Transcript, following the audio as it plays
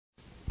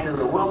into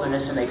the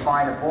wilderness and they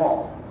find a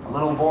ball, a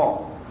little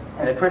ball.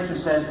 And the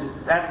Christian says,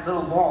 that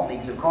little ball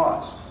needs a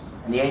cause.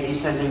 And the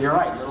atheist says, you're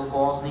right, little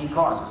balls need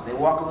causes. They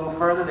walk a little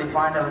further, they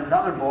find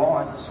another ball,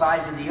 and it's the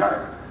size of the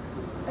earth.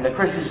 And the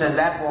Christian says,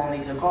 that ball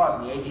needs a cause.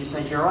 And the atheist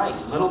says, you're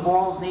right, little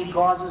balls need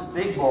causes,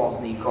 big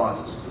balls need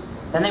causes.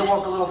 Then they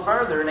walk a little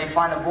further and they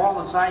find a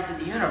ball the size of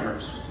the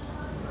universe.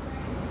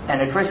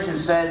 And the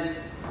Christian says,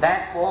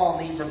 that ball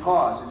needs a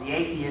cause. And the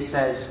atheist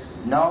says,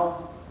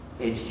 no,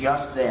 it's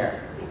just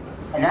there.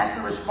 And that's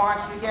the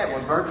response you get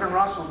when Bertrand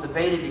Russell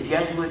debated the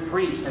Jesuit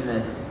priest and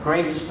the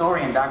great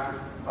historian,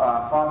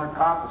 Father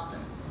Copleston.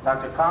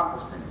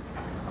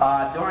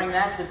 During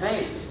that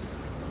debate,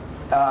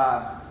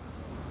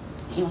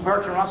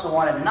 Bertrand Russell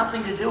wanted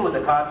nothing to do with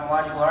the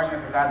cosmological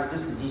argument for God's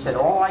existence. He said,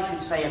 all I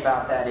should say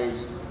about that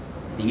is,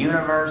 the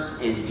universe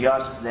is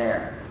just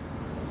there.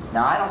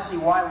 Now, I don't see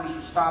why we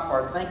should stop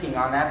our thinking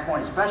on that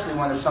point, especially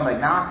when there's some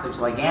agnostics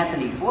like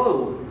Anthony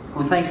Flew,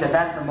 who thinks that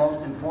that's the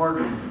most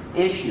important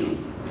issue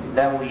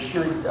that we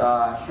should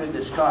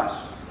discuss.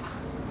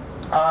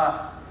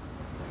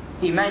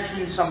 He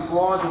mentioned some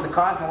flaws of the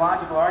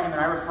cosmological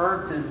argument. I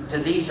referred to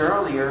these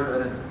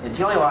earlier, the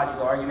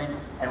teleological argument,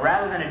 and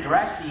rather than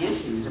address the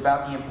issues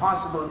about the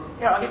impossible,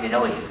 I'll give you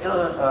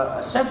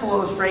a simple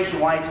illustration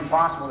why it's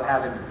impossible to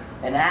have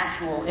an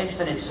actual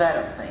infinite set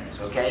of things,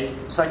 okay?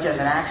 Such as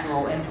an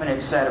actual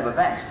infinite set of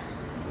events.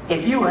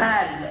 If you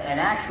had an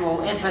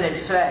actual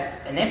infinite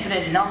set, an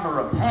infinite number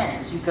of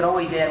pens, you could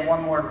always add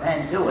one more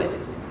pen to it.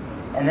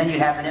 And then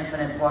you'd have an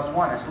infinite plus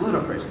one. That's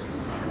ludicrous.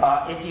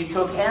 If you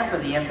took half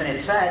of the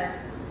infinite set,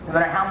 no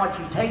matter how much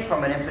you take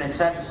from an infinite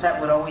set, the set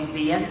would always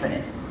be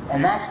infinite.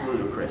 And that's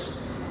ludicrous.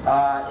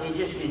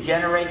 It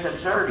generates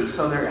absurdity.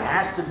 So there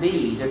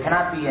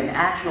cannot be an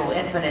actual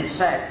infinite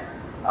set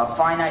of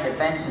finite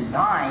events in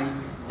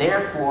time.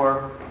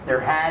 Therefore, there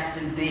had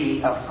to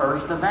be a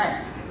first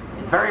event.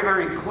 It's very,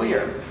 very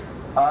clear.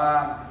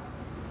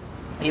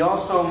 He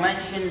also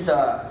mentioned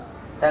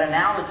that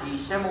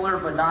analogy, similar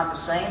but not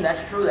the same.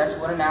 That's true. That's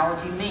what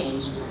analogy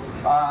means.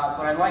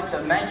 But I'd like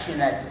to mention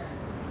that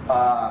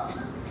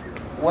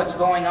what's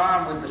going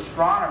on with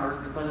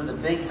astronomers because of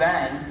the Big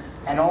Bang,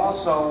 and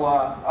also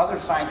other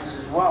scientists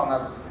as well.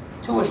 Now,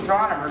 two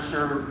astronomers,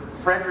 Sir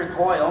Frederick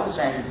Hoyles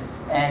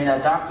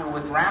and Dr.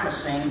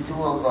 Wickramasinghe,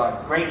 two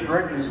of Great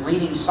Britain's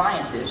leading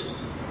scientists.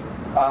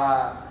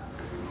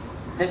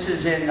 This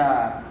is in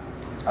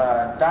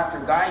Dr.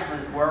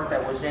 Geisler's work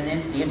that was in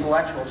The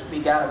Intellectuals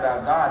Speak Out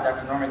About God.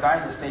 Dr. Norman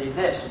Geisler stated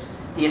this: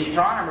 the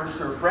astronomers,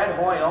 Sir Fred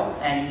Hoyle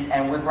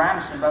and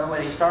Wickramasinghe, by the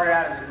way, they started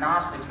out as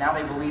agnostics, now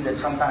they believe that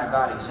some kind of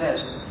God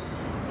exists.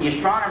 The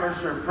astronomers,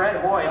 Sir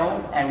Fred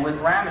Hoyle and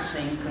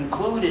Wickramasinghe,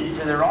 concluded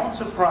to their own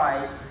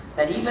surprise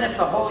that even if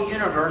the whole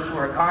universe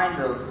were a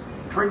kind of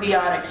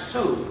periodic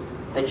soup,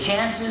 the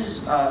chances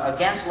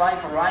against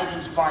life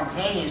arising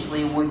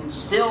spontaneously would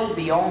still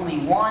be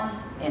only 1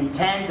 in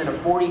 10 to the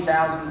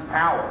 40,000th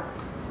power.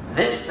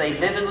 This, they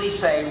vividly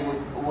say,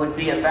 would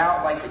be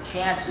about like the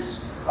chances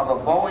of a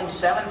Boeing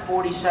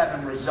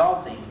 747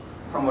 resulting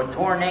from a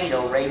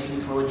tornado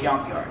raging through a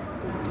junkyard.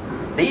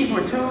 These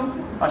were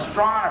two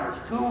astronomers,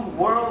 two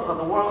of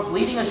the world's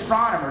leading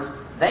astronomers.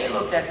 They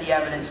looked at the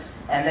evidence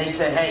and they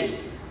said, hey,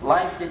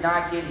 life did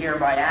not get here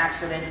by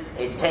accident.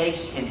 It takes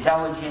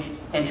intelligent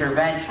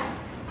intervention.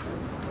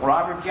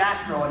 Robert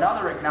Jastrow,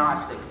 another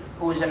agnostic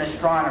who is an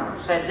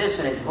astronomer, said this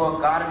in his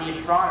book, God and the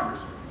Astronomers.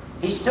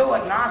 He's still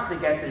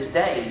agnostic at this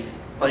day,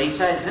 but he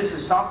says this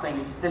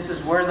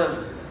is where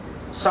the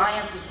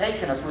science has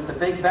taken us with the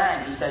Big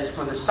Bang. He says,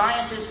 for the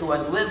scientist who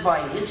has lived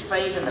by his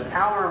faith and the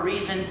power of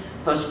reason,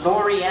 the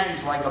story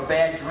ends like a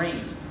bad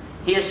dream.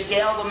 He has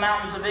scaled the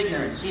mountains of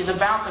ignorance. He is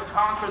about to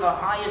conquer the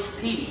highest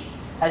peak.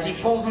 As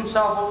he pulls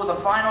himself over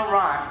the final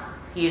rock,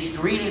 he is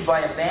greeted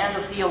by a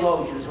band of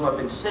theologians who have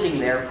been sitting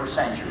there for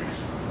centuries.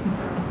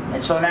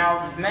 And so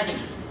now there's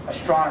many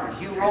astronomers.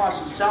 Hugh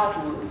Ross himself,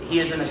 he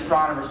is an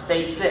astronomer,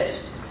 states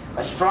this: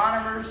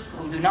 astronomers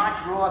who do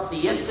not draw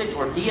theistic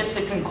or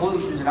deistic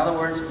conclusions, in other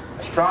words,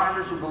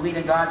 astronomers who believe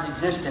in God's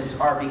existence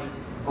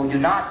who do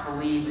not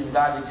believe in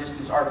God's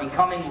existence are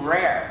becoming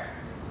rare.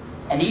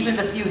 And even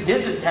the few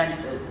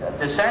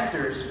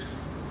dissenters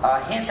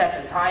hint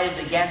that the tide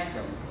is against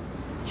them.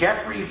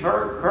 Jeffrey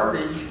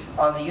Burridge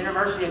of the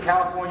University of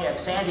California at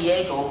San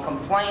Diego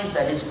complains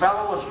that his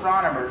fellow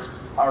astronomers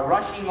are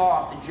rushing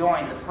off to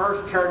join the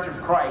first Church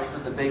of Christ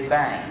of the Big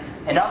Bang.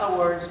 In other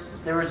words,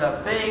 there is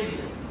a big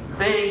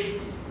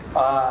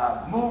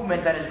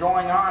movement that is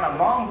going on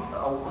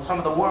among some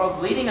of the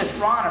world's leading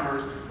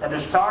astronomers that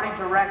they're starting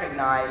to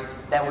recognize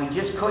that we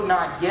just could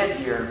not get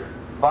here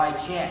by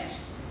chance.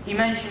 He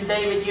mentioned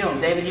David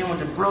Hume. David Hume was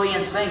a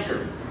brilliant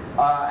thinker.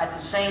 At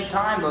the same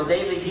time, though,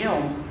 David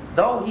Hume,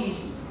 though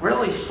he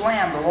really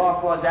slammed the law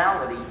of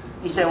causality,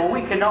 he said, well,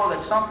 we can know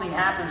that something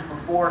happens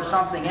before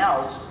something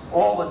else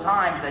all the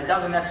time. That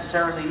doesn't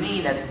necessarily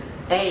mean that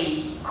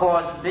A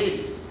caused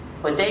B.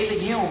 But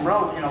David Hume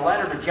wrote in a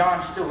letter to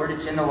John Stewart,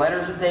 it's in the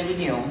Letters of David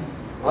Hume,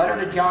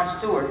 letter to John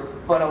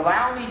Stewart, but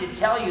allow me to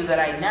tell you that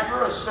I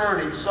never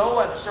asserted so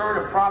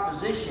absurd a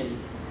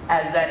proposition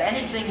as that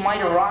anything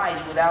might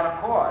arise without a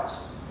cause.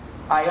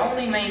 I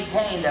only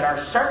maintain that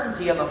our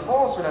certainty of the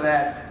falsehood of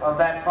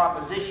that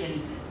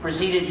proposition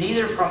proceeded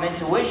neither from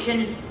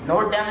intuition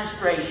nor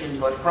demonstration,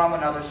 but from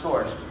another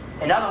source.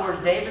 In other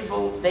words,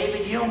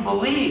 David Hume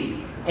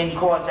believed in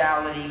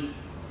causality.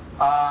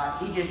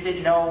 He just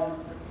didn't know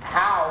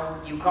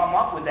how you come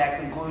up with that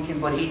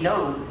conclusion, but he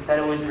knew that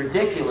it was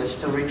ridiculous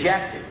to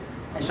reject it.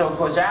 And so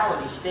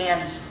causality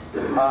still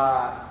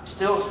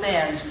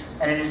stands,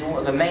 and it is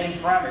the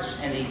main premise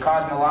in the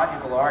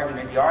cosmological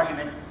argument, the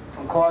argument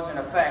from cause and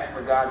effect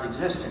for God's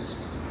existence.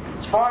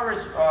 As far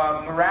as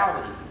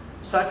morality,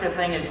 such a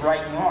thing as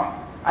right and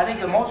wrong, I think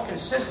the most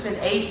consistent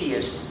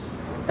atheist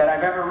that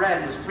I've ever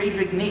read was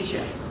Friedrich Nietzsche,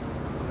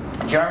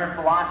 a German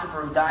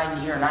philosopher who died in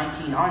the year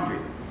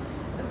 1900.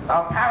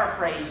 I'll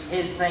paraphrase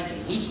his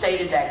thinking. He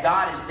stated that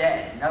God is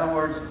dead. In other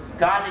words,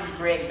 God didn't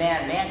create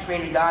man. Man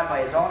created God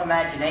by his own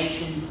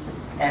imagination,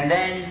 and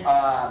then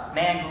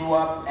man grew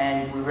up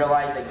and we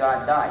realized that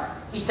God died.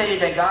 He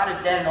stated that God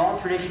is dead and all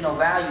traditional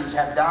values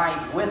have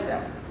died with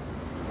him.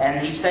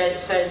 And he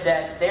said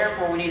that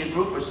therefore we need a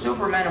group of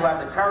supermen who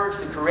have the courage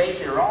to create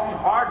their own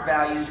hard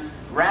values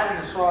rather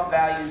than the soft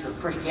values of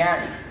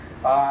Christianity.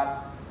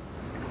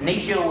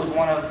 Nietzsche was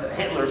one of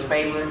Hitler's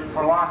favorite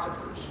philosophers.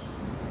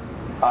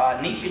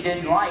 Nietzsche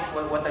didn't like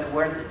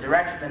where the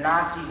direction the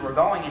Nazis were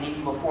going, and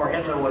even before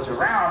Hitler was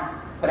around,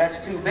 but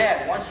that's too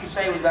bad. Once you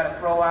say we've got to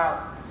throw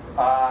out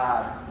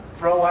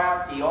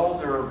the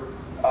older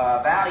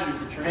values,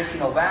 the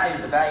traditional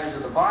values, the values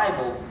of the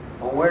Bible,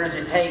 well, where does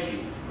it take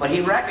you? But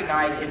he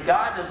recognized if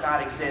God does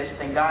not exist,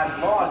 then God's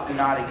laws do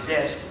not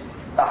exist.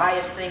 The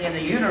highest thing in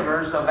the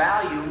universe of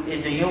value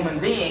is a human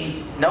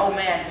being. No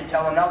man can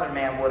tell another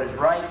man what is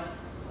right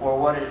or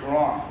what is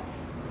wrong.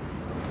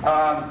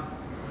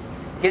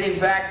 Getting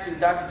back to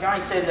Dr.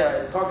 Johnny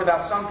said, talked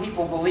about some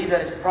people believe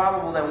that it's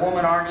probable that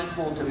women aren't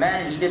equal to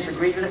men, and he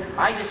disagrees with it.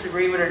 I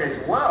disagree with it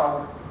as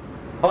well.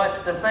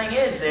 But the thing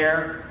is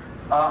there,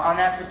 on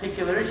that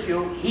particular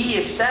issue, he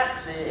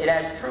accepts it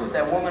as truth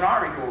that women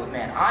are equal with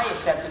men. I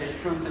accept it as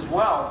truth as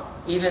well,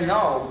 even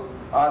though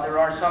there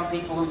are some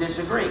people who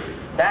disagree.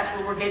 That's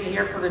what we're getting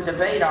here for the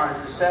debate on,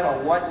 is to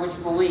settle which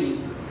belief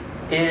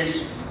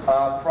is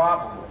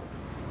probable.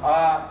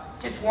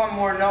 Just one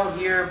more note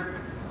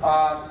here.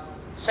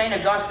 St.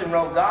 Augustine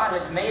wrote, God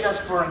has made us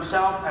for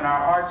himself, and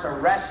our hearts are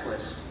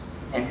restless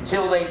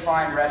until they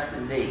find rest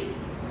in thee.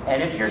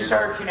 And if you're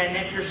searching and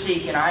if you're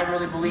seeking, I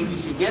really believe you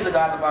should give the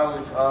God of the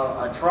Bible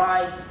a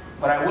try.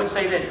 But I would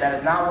say this, that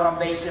is not what I'm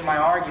basing my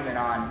argument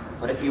on.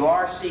 But if you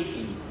are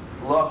seeking,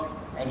 look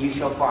and you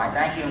shall find.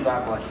 Thank you and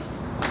God bless you.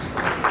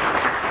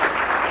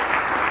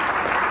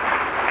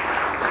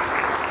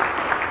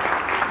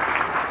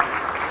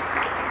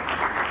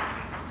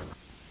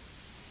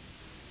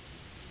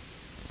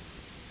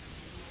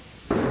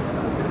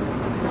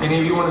 Any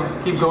of you want to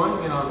keep going?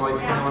 Like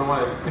anyone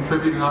want to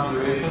contribute an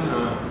observation,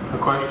 a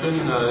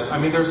question? I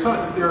mean, there are so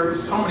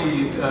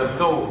many.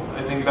 Phil,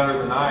 I think better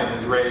than I,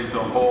 has raised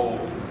a whole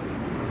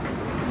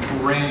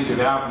range of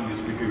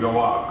avenues we could go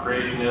off: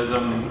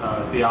 creationism,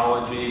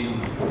 theology,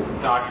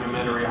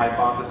 documentary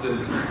hypothesis,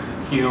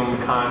 Hume,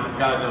 Kant,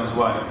 God knows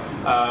what.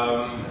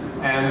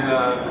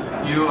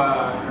 You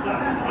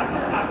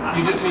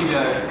just need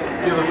to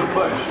give us a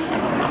push.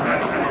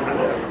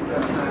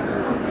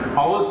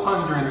 All those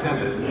puns are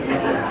intended.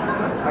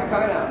 I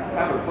kind of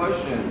have a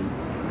question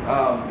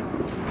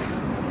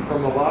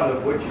from a lot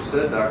of what you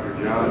said, Dr.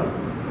 John.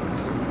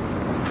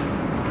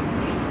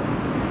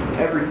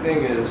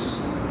 Everything is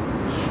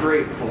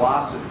straight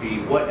philosophy.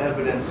 What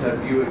evidence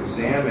have you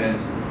examined?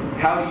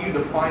 How do you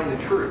define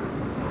the truth?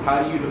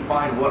 How do you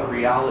define what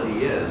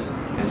reality is,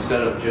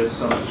 instead of just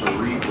some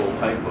cerebral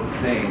type of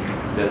thing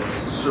that's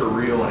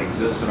surreal and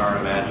exists in our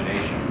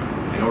imagination?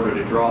 In order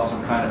to draw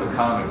some kind of a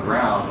common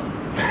ground,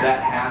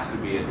 that has to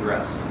be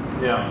addressed.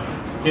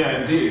 Yeah,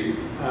 indeed.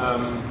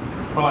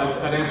 Well,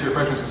 I'd answer your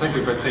question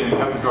succinctly by saying you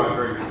have to draw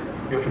the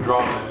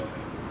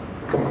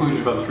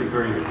conclusions about the truth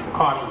very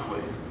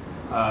cautiously.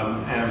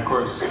 And of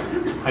course,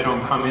 I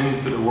don't come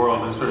into the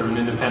world as sort of an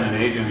independent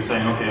agent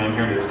saying, okay, I'm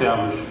here to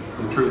establish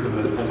the truth of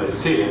it as I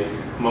see it.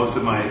 Most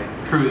of my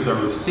truths are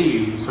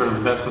received. Sort of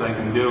the best that I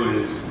can do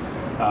is,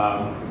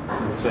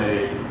 let's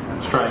say,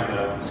 strike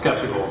a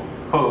skeptical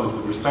pose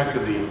with respect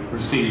to the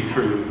received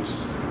truths.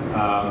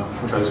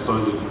 Which I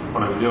suppose is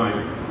what I'm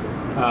doing.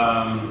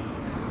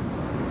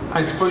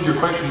 I suppose your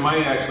question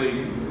might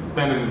actually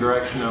bend in the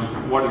direction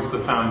of what is the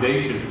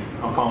foundation,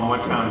 upon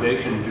what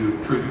foundation do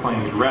truth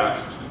claims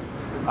rest,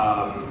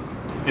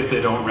 if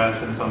they don't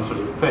rest in some sort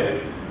of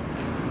faith.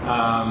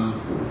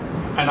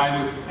 And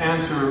I would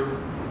answer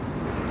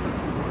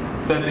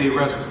that they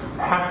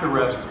have to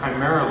rest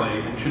primarily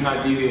and should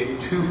not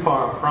deviate too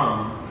far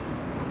from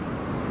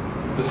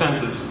the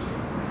senses.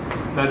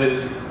 That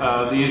is,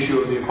 the issue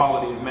of the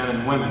equality of men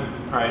and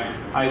women, right?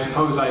 I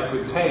suppose I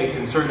could take,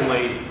 and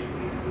certainly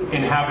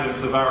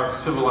inhabitants of our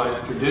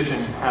civilized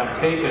tradition have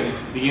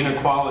taken the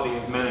inequality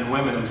of men and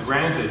women as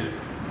granted,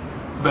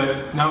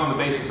 but not on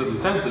the basis of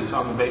the senses,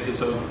 on the basis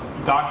of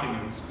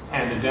documents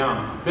handed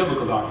down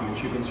biblical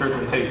documents. You can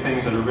certainly take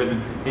things that are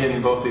written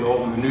in both the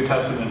Old and the New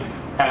Testament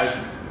as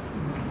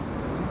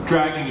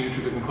dragging you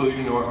to the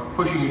conclusion or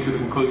pushing you to the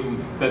conclusion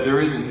that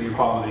there isn't the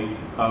equality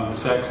of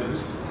the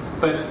sexes.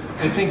 But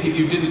I think if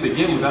you didn't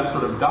begin with that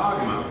sort of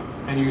dogma,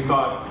 and you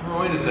thought, oh,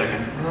 wait a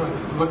second,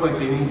 it looks like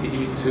they need to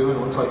eat too, and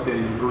it looks like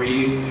they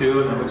breathe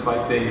too, and it looks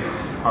like they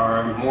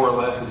are more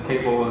or less as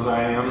capable as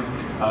I am,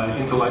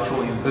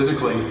 intellectually and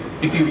physically.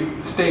 If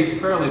you stay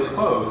fairly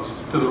close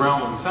to the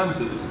realm of the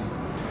senses,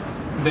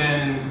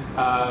 then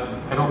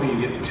I don't think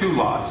you get too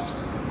lost.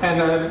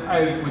 And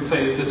I would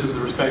say that this is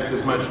with respect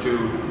as much to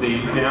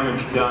the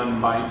damage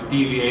done by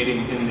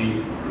deviating in the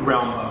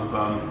realm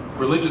of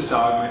religious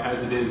dogma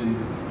as it is in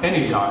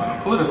any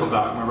dogma, political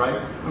dogma, right?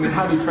 I mean,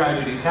 how do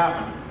tragedies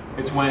happen?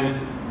 It's when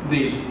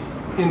the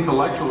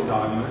intellectual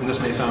dogma, and this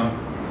may sound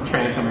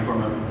strange coming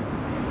from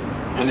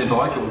an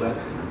intellectual, that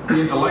the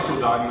intellectual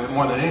dogma,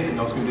 more than anything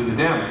else, can do the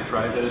damage,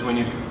 right? That is when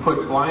you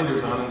put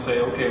blinders on and say,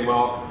 okay,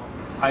 well,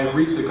 I've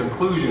reached the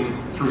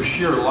conclusion through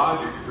sheer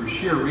logic, through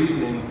sheer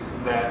reasoning,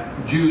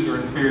 that Jews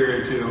are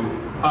inferior to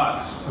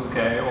us,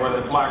 okay, or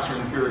that blacks are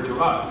inferior to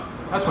us.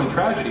 That's when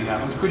tragedy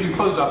happens, because you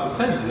closed off the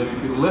senses. I mean,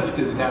 if you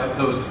lifted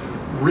those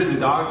written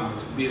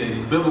dogmas, be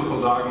they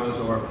biblical dogmas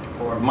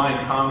or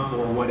Mein Kampf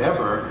or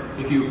whatever,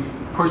 if you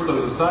push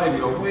those aside, you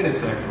go, wait a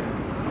second.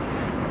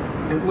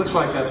 It looks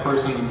like that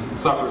person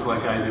suffers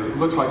like I do. It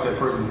looks like that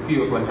person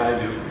feels like I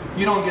do.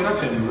 You don't get up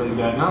to any really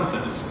bad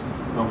nonsense.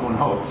 No one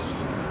hopes.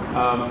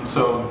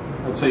 So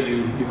I'd say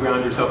you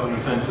ground yourself in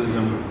the senses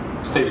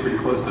and stay pretty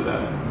close to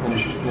that. And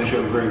you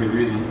should have a very good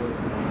reason.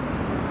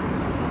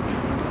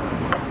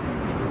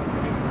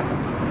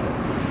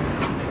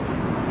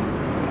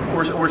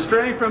 We're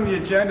straying from the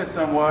agenda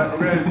somewhat.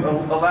 We're going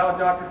to allow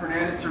Dr.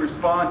 Fernandes to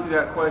respond to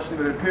that question,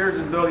 but it appears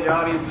as though the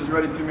audience is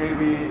ready to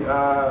maybe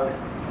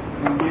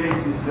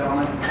engage these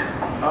gentlemen.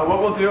 What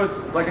we'll do is,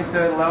 like I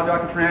said, allow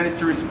Dr. Fernandes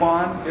to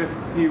respond if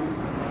he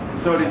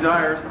so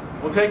desires.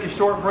 We'll take a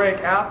short break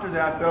after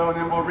that, though, and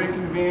then we'll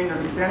reconvene.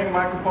 There's a standing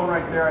microphone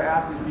right there. I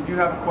ask if you do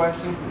have a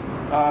question.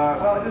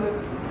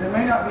 It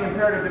may not be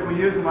imperative that we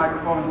use the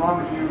microphone as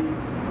long as you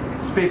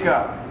speak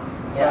up.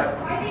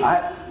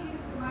 Yeah.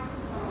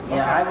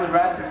 I would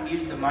rather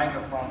use the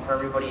microphone for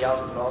everybody else,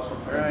 but also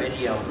for the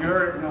video. You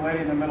heard it, the lady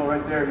in the middle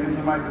right there. Use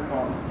the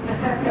microphone.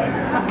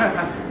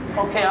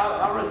 Okay,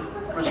 I'll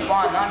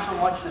respond not so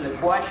much to the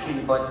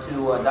question, but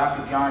to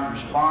Dr.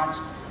 John's response.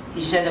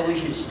 He said that we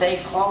should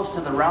stay close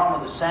to the realm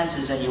of the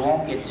senses and you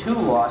won't get too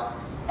lost.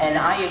 And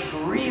I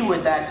agree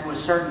with that to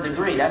a certain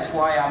degree. That's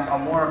why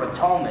I'm more of a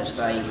Thomist.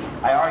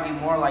 I argue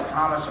more like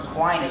Thomas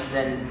Aquinas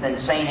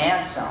than St.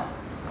 Anselm.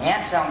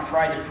 Anselm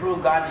tried to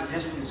prove God's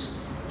existence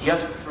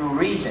just through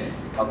reason.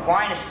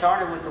 Aquinas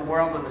started with the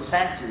world of the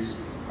senses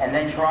and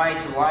then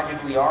tried to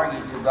logically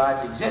argue to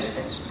God's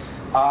existence.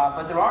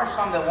 But there are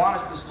some that want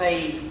us to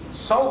stay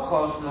so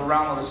close to the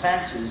realm of the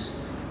senses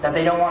that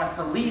they don't want us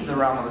to leave the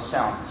realm of the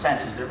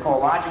senses. They're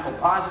called logical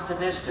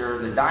positivists. They're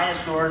the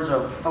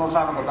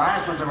philosophical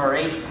dinosaurs of our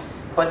age.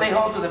 But they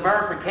hold to the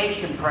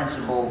verification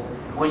principle,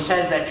 which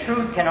says that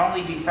truth can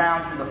only be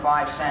found through the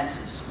five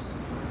senses.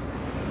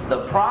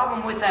 The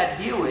problem with that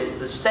view is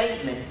the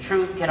statement,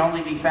 truth can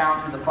only be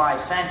found through the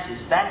five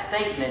senses. That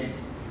statement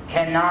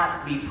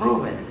cannot be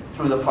proven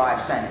through the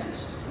five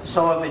senses.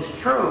 So if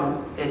it's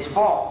true, it's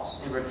false.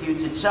 It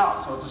refutes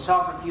itself. So it's a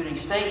self-refuting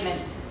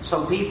statement.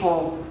 So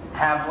people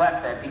have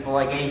left that. People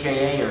like A.J.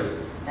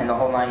 Ayer and the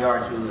whole 9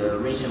 yards, who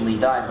recently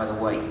died, by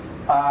the way.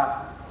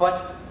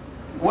 But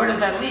where does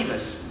that leave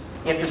us?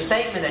 If the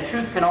statement that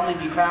truth can only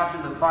be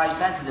found through the five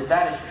senses, if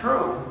that is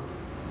true,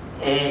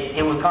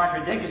 it would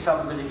contradict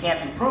itself because it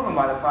can't be proven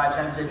by the five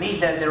senses. It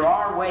means that there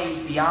are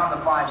ways beyond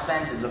the five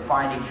senses of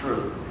finding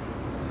truth.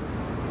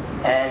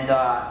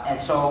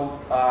 And so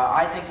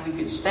I think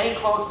we could stay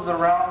close to the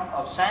realm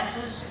of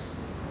senses,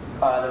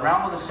 the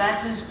realm of the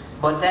senses,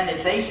 but then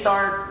if they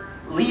start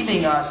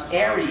leaving us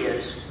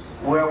areas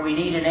where we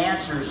need an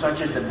answer, such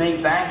as the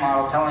Big Bang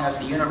model telling us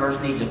the universe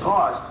needs a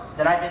cause,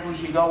 then I think we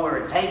should go where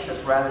it takes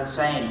us rather than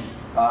saying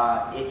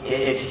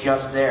it's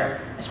just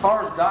there. As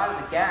far as God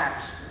of the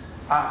gaps,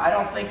 I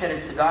don't think that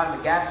it's the God of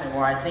the gaps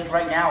anymore. I think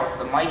right now it's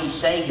the mighty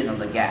Sagan of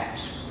the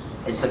gaps.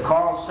 It's the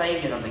Carl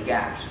Sagan of the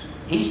gaps.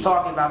 He's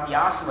talking about the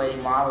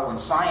oscillating model when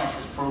science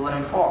has proven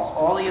it false.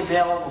 All the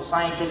available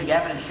scientific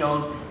evidence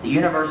shows the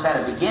universe had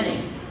a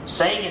beginning.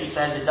 Sagan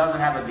says it doesn't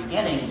have a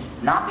beginning,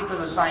 not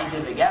because of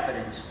scientific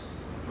evidence,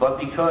 but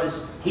because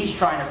he's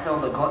trying to fill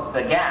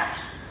the gaps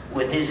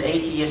with his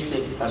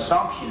atheistic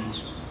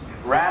assumptions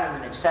rather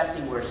than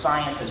accepting where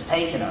science has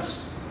taken us.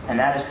 And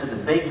that is to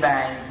the Big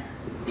Bang,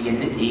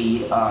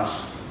 the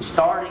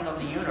starting of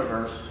the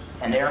universe,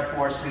 and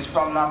therefore, since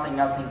from nothing,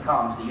 nothing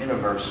comes, the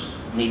universe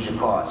needs a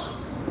cause.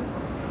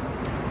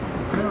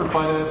 Could I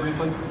reply to that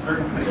briefly?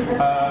 Certainly.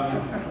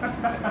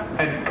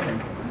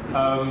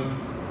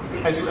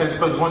 I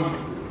suppose one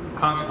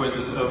consequence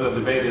of the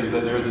debate is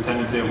that there is a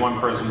tendency of one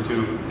person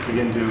to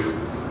begin to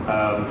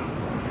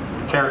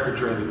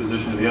caricature the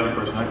position of the other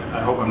person.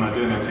 I hope I'm not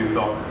doing that to you,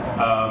 Phil.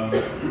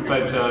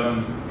 But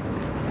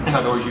in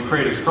other words, you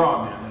create a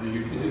straw man.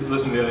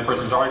 listen to the other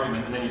person's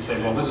argument, and then you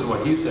say, well, this is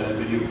what he said,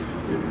 but you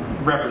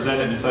represent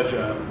it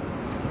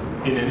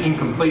in an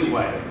incomplete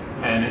way,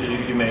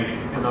 and you make,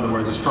 in other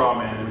words, a straw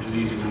man, which is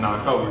easy to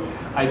knock over.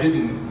 I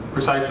didn't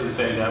precisely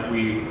say that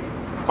we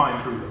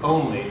find truth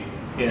only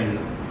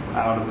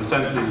out of the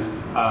senses,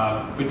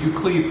 but you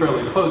cleave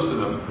fairly close to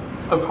them.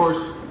 Of course,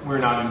 we're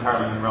not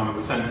entirely in the realm of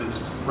the senses.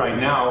 Right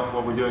now,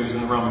 what we're doing is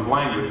in the realm of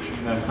language,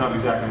 and that's not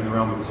exactly in the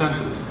realm of the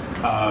senses.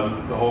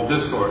 The whole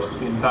discourse,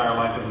 the entire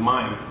life of the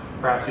mind,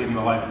 perhaps even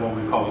the life of what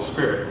we call the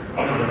spirit,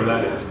 whatever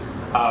that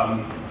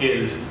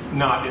is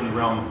not in the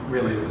realm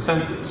really of the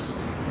senses.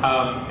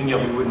 And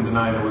yet we wouldn't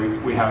deny that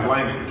we have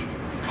language.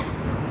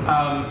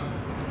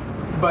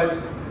 But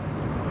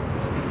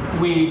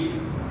we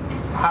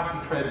have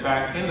to tread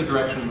back in the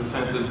direction of the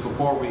senses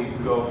before we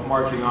go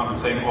marching off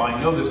and saying, well,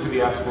 I know this to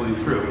be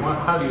absolutely true. Well,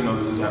 how do you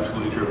know this is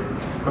absolutely true?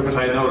 Because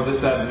I know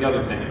this, that, and the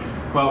other thing.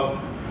 Well,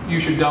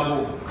 you should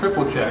double,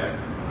 triple check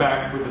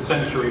back with the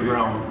sensory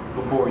realm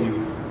before you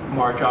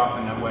march off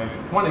in that way.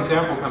 One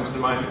example comes to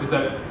mind is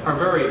that our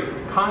very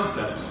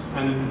concepts,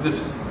 and this,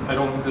 I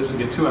don't want this to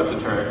get too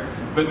esoteric,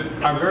 but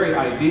our very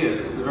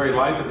ideas, the very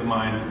life of the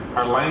mind,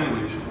 our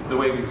language, the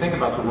way we think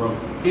about the world,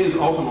 is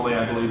ultimately,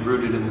 I believe,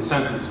 rooted in the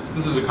senses.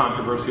 This is a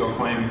controversial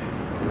claim.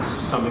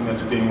 It's something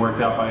that's being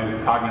worked out by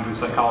cognitive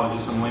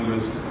psychologists and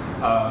linguists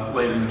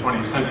late in the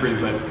 20th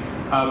century. But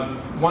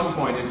one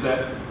point is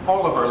that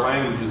all of our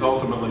language is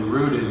ultimately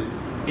rooted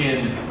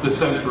in the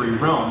sensory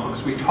realm,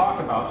 because we talk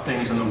about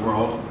things in the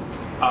world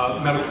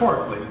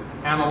metaphorically,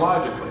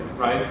 analogically,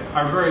 right?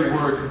 Our very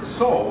word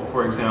soul,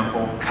 for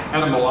example,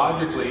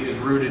 etymologically is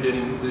rooted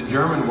in the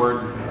German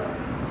word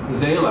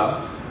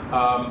Seele,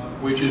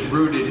 which is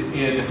rooted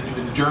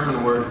in the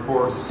German word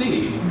for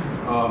sea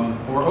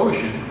or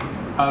ocean.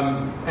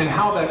 And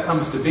how that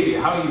comes to be,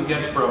 how you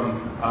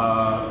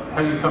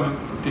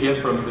come to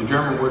get from the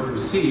German word for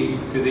sea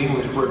to the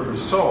English word for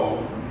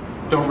soul,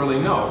 don't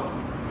really know.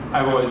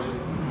 I've always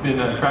been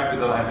attracted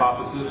to the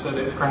hypothesis that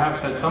it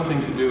perhaps had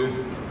something to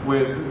do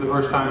with the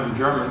first time the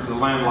Germans, the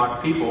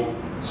landlocked people,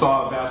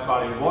 saw a vast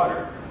body of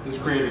water. This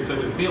created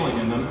such a feeling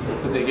in them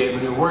that they gave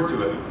a new word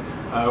to it.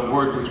 A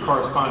word which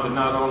corresponded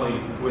not only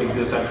with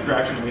this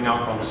abstraction we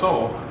now call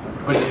soul,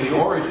 but in the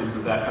origins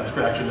of that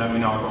abstraction that we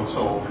now call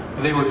soul.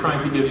 And they were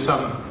trying to give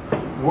some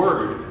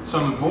word,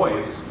 some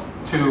voice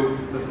to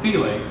the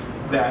feeling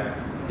that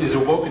is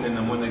awoken in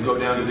them when they go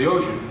down to the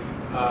ocean.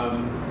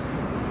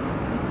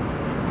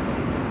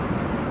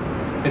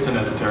 It's an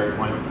esoteric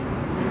point.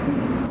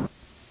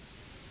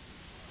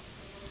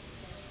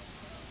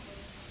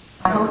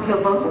 I hope you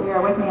both of you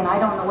are with me, and I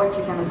don't know what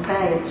you're going to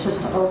say. It's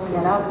just to open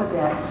it up a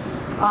bit.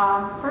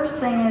 First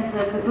thing is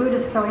that the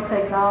Buddhists always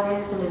say God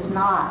is and is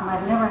not, and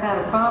I've never had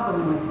a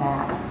problem with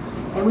that.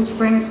 And which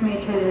brings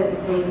me to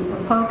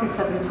the focus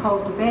of this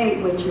whole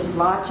debate, which is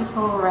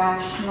logical,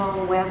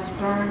 rational,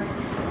 Western,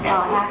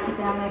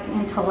 academic,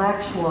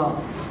 intellectual.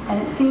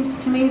 And it seems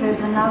to me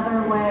there's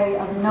another way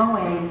of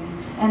knowing,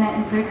 and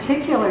in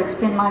particular, it's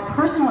been my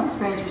personal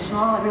experience, which is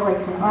all I really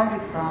can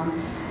argue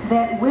from,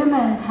 that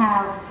women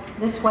have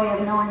this way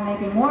of knowing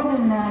maybe more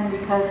than men,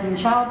 because in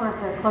childbirth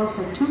they're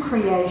closer to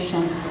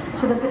creation.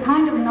 So there's a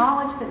kind of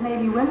knowledge that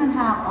maybe women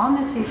have on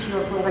this issue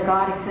of whether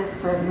God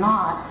exists or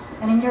not.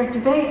 And in your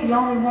debate, the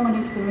only woman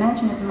who's been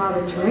mentioned is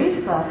Mother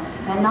Teresa,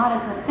 and not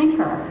as a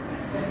thinker.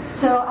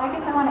 So I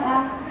guess I want to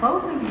ask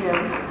both of you,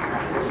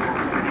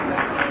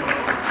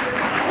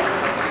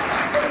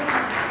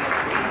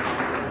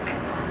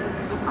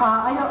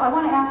 I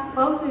want to ask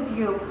both of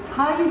you,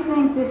 how do you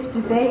think this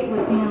debate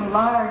would be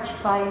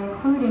enlarged by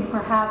including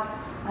perhaps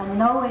a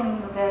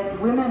knowing that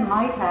women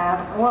might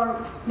have,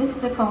 or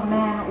mystical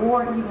men,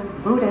 or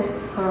even Buddhists,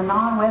 or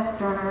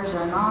non-Westerners,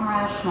 or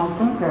non-rational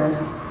thinkers?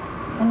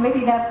 And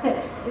maybe that's it.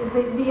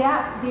 The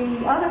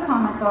other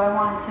comment, though, I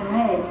wanted to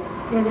make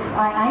is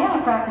I am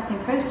a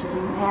practicing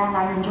Christian, and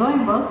I'm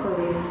enjoying both of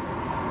these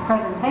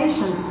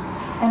presentations.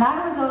 And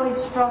I was always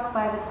struck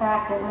by the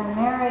fact that when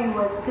Mary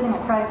was sitting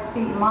at Christ's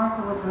feet,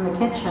 Martha was in the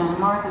kitchen, and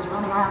Martha's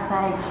running around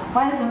saying,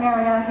 "Why isn't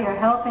Mary out here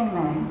helping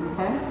me?"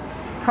 Okay?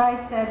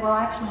 Christ said, well,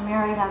 actually,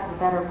 Mary has the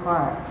better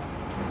part.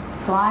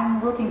 So I'm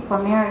looking for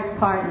Mary's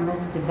part in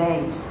this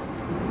debate.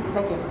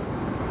 Thank you.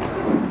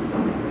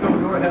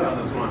 Go ahead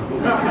on this one.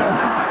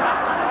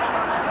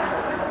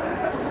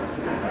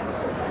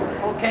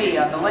 Okay,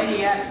 the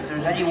lady asked if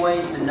there's any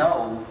ways to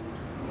know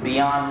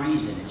beyond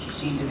reason. And she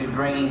seemed to be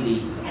bringing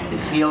the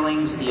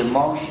feelings, the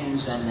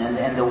emotions,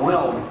 and the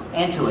will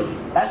into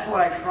it. That's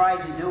what I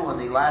tried to do in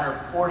the latter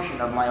portion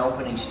of my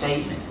opening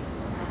statement.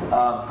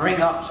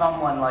 Bring up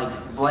someone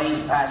like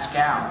Blaise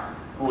Pascal,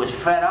 who was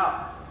fed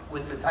up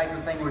with the type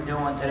of thing we're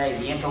doing today,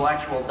 the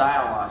intellectual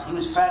dialogues. He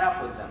was fed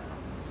up with them.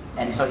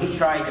 And so he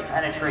tried to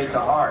penetrate the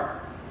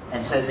heart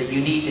and said that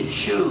you need to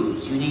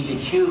choose. You need to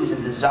choose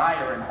and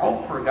desire and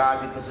hope for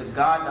God, because if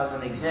God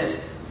doesn't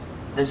exist,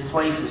 this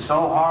place is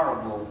so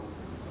horrible,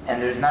 and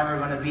there's never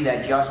going to be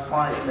that just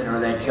punishment or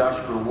that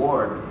just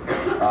reward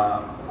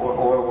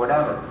or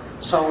whatever.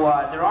 So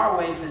there are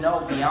ways to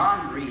know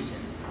beyond reason.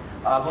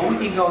 But we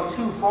can go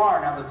too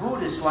far. Now, the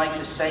Buddhists like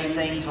to say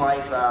things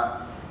like,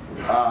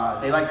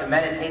 They like to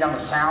meditate on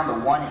the sound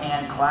of one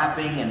hand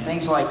clapping and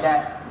things like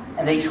that.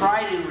 And they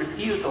try to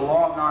refute the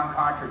law of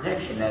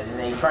non-contradiction. And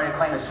they try to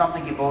claim that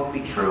something can both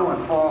be true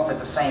and false at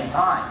the same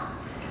time.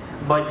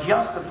 But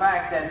just the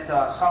fact that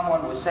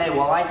someone would say,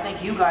 well, I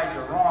think you guys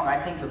are wrong,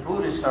 I think the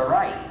Buddhists are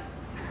right.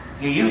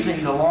 You're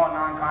using the law of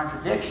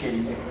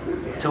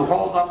non-contradiction to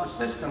hold up a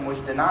system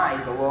which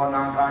denies the law of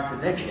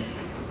non-contradiction.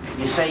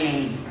 You're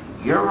saying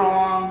you're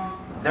wrong,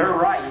 they're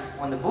right,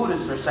 when the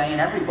Buddhists are saying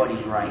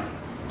everybody's right.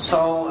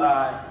 So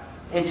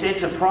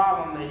it's a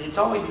problem. It's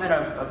always been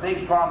a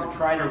big problem to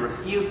try to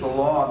refute the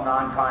law of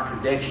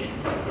non-contradiction.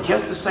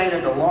 Just to say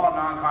that the law of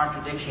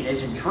non-contradiction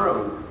isn't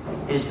true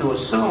is to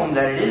assume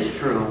that it is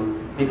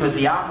true, because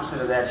the opposite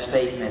of that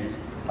statement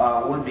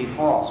would be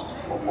false.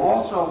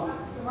 Also,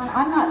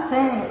 I'm not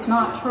saying it's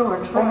not true or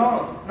true.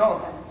 Oh,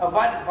 no.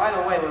 By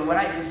the way, when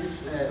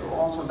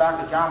also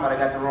Dr. John, but I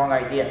got the wrong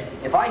idea.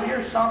 If I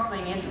hear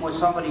something into what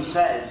somebody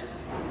says,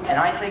 and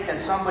I think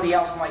that somebody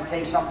else might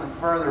take something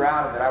further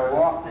out of it, I will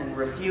often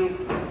refute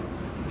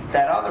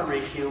that other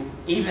issue,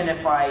 even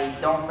if I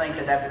don't think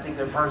that that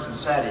particular person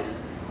said it.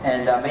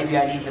 And maybe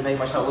I need to make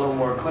myself a little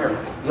more clear.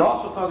 You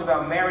also talk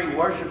about Mary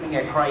worshiping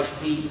at Christ's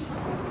feet.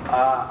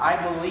 I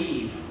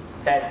believe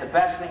that the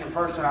best thing a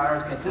person on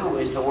earth can do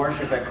is to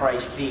worship at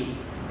Christ's feet.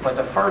 But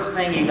the first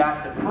thing you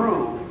got to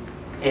prove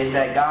is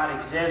that God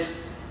exists,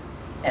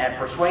 and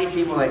persuade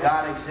people that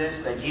God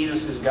exists, that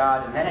Jesus is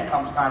God, and then it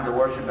comes time to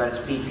worship at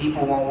His feet.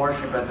 People won't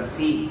worship at the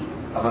feet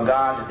of a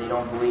God that they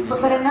don't believe is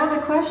But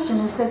another question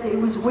is that it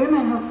was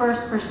women who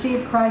first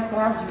perceived Christ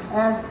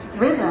as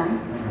risen,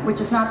 which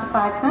is not the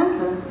five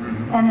senses,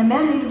 and the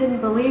men who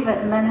didn't believe it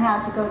and then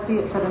had to go see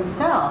it for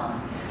themselves.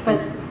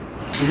 But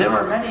there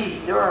are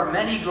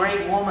many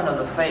great women of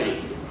the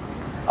faith,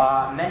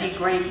 many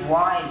great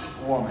wise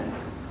women,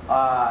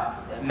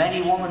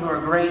 many women who are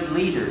great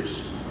leaders.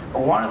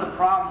 But one of the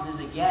problems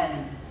is,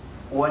 again,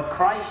 what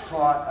Christ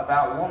taught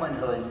about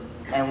womanhood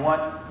and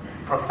what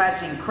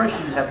professing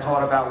Christians have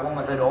taught about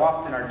womanhood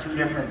often are two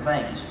different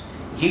things.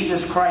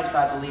 Jesus Christ,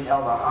 I believe,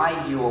 held a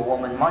high view of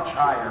woman, much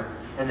higher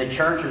than the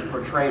church has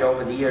portrayed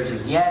over the years.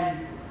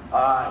 Again,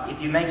 if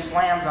you make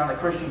slams on the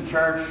Christian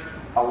church,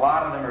 a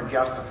lot of them are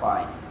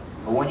justified.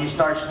 But when you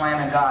start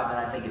slamming God, then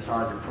I think it's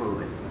hard to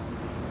prove it.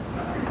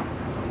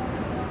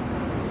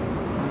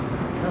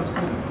 That's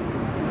good.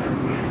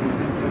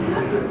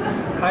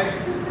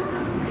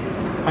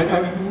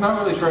 I'm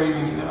not really sure I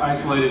even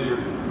isolated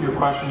your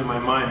question in my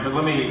mind, but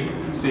let me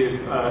see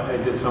if I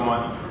did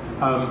somewhat.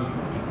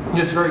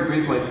 Just very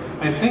briefly,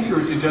 I think you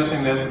were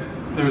suggesting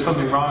that there was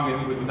something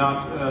wrong with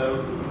not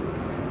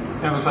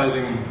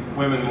emphasizing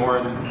women more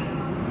in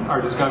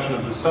our discussion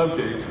of the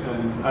subject,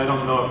 and I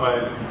don't know if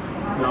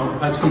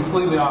that's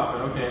completely off.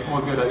 Okay,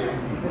 well, good idea.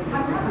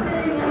 I'm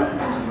saying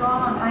it's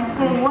wrong. I'm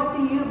saying, what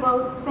do you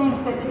both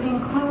think that to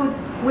include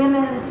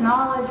women's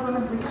knowledge,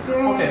 women's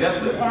experience? Okay,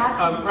 that's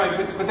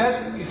right. But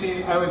that, you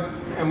see,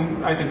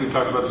 and I think we've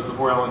talked about this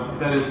before, Ellen.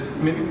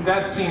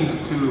 That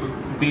seems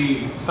to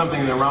be something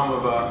in the realm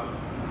of a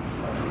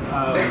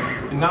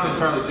not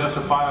entirely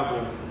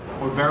justifiable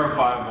or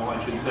verifiable,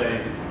 I should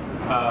say,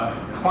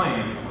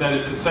 claim. That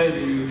is to say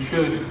that you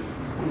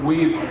should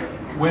weave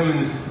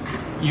women's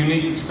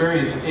unique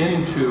experience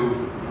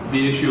into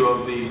the issue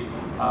of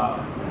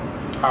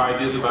our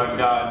ideas about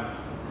God,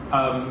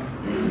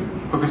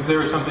 because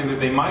there is something that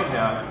they might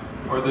have,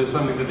 or there's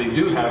something that they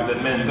do have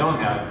that men don't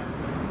have.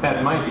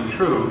 That might be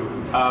true.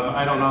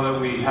 I don't know that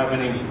we have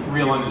any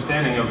real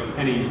understanding of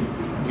any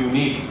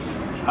unique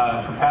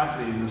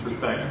capacity in this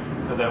respect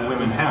that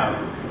women have.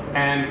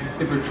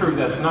 And if it's true,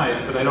 that's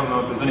nice, but I don't know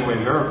if there's any way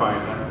of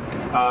verifying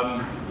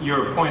that.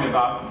 Your point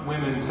about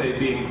women, say,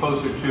 being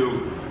closer to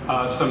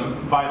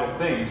some vital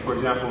things, for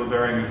example, the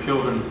bearing of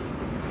children,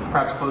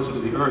 perhaps closer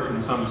to the earth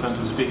in some sense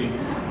of speaking,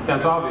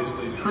 that's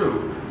obviously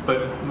true. But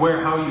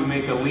how you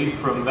make a leap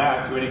from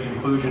that to any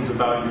conclusions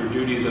about your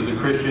duties as a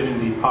Christian,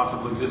 the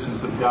possible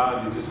existence of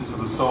God, the existence of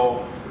the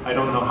soul, I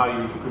don't know how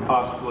you could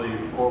possibly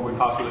or would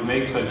possibly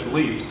make such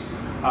leaps.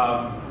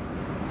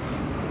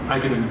 I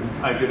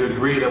could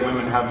agree that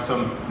women have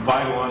some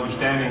vital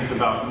understandings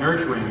about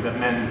nurturing that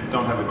men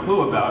don't have a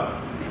clue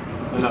about.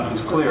 Enough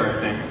is clear,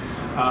 I think.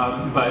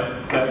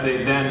 But that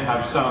they then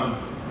have some,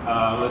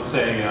 let's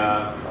say,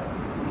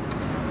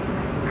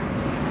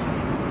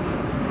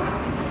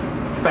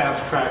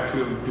 fast track to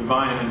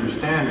divine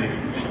understanding.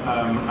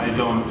 I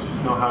don't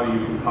know how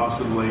you could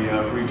possibly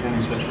reach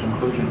any such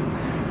conclusion.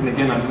 And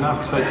again, I'm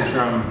not precisely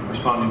sure I'm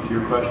responding to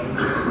your question.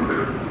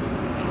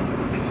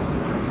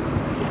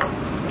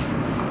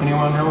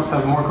 Anyone else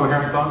have more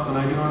coherent thoughts than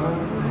I do on that?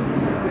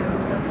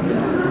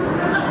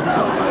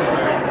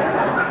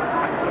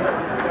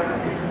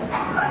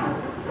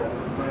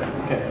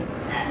 Okay.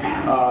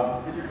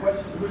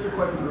 Who's your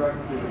question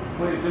directed to?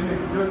 Please,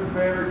 do us a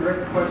favor, direct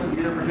the question to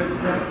either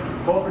participant.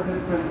 Both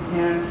participants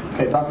can.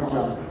 Okay, Dr.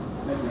 John.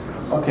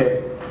 Okay.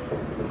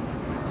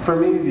 For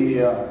me,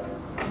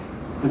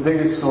 the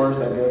biggest source,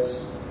 I guess,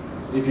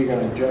 if you're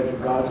going to judge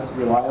if God's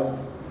reliable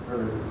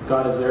or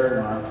God is there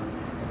or not,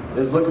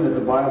 is looking at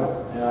the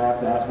Bible, and I have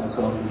to ask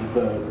myself, is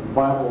the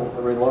Bible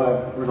a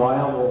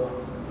reliable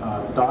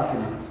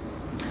document?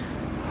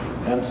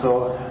 And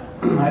so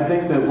I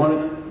think that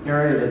one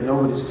area that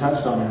nobody's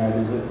touched on tonight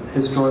is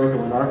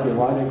historical and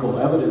archaeological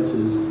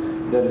evidences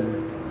that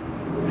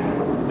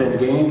have been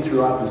gained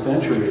throughout the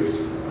centuries.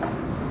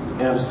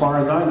 And as far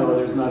as I know,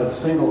 there's not a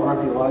single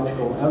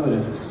archaeological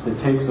evidence that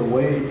takes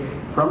away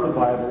from the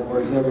Bible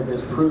or has ever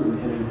disproven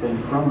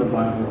anything from the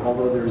Bible,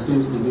 although there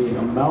seems to be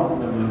a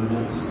mountain of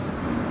evidence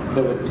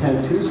that would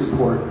tend to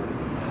support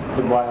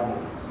the Bible.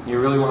 You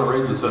really want to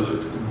raise the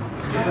subject?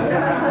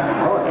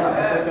 Oh, yeah, I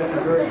think that's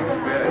a very good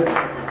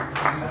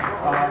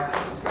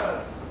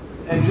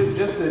and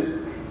just to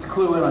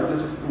clue in on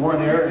just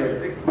one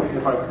area,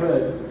 if I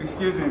could.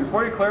 Excuse me,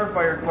 before you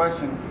clarify your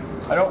question,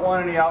 I don't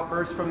want any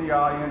outbursts from the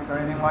audience or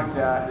anything like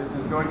that. This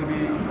is going to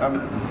be,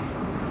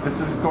 this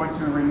is going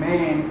to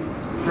remain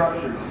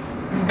structured.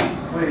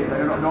 Please, I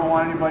don't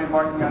want anybody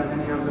barking at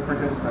any of the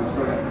participants.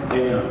 Go ahead.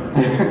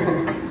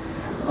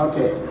 Yeah.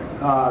 Okay.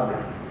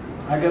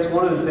 I guess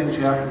one of the things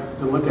you have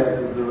to look at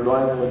is the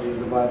reliability of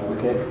the Bible.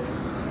 Okay.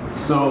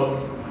 So,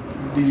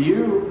 do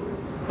you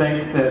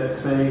think that,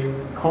 say,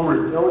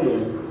 Homer's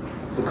Iliad,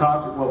 the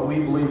copy of what we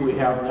believe we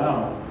have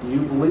now, do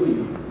you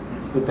believe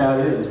that that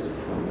is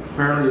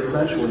fairly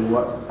essentially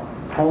what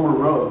Homer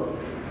wrote?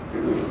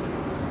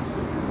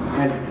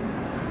 And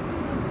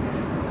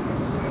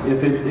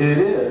if it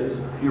is,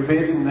 you're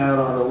basing that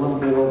on a little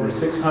bit over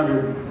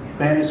 600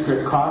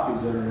 manuscript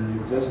copies that are in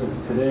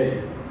existence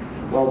today.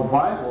 Well, the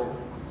Bible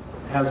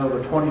has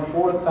over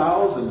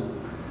 24,000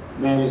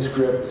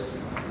 manuscripts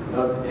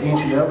of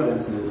ancient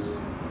evidences.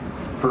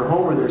 For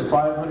Homer, there's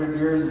 500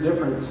 years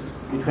difference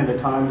between the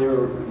time they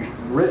were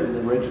written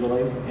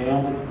originally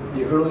and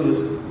the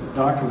earliest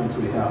documents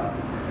we have.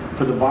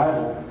 For the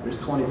Bible, there's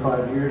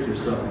 25 years or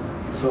so.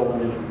 So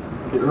in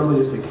the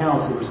earliest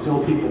accounts, there were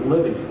still people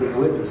living who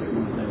witnessed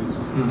these things.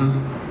 Mm-hmm.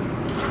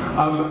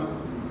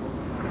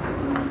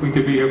 We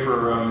could be here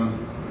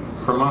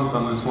for months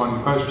on this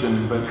one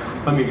question, but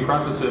let me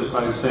preface it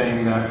by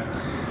saying that,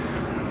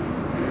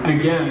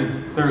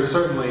 again, there is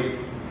certainly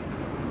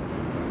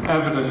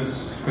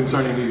evidence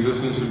concerning the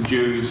existence of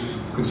Jews,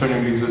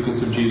 concerning the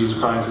existence of Jesus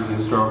Christ as a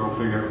historical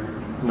figure.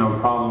 No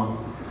problem.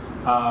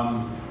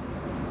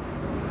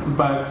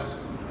 But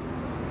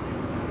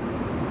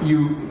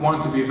you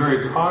want to be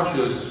very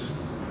cautious,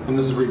 and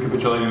this is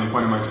recapitulating the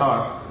point of my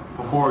talk,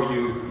 before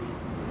you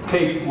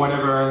take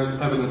whatever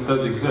evidence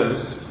does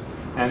exist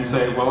and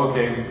say, well,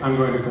 okay, I'm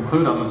going to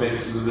conclude on the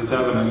basis of this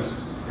evidence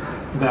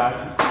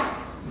that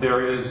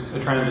there is a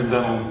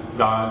transcendental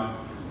God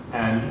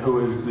and who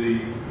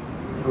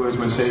is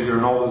my Savior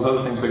and all those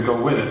other things that go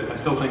with it. I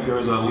still think there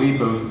is a leap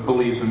of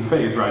belief and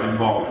faith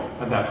involved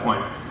at that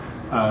point.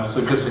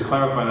 So just to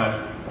clarify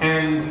that.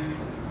 And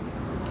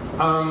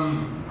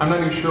I'm not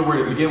even sure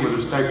where to begin with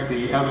respect to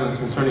the evidence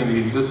concerning the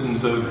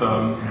existence of,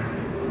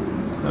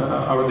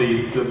 or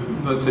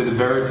let's say the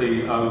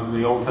verity of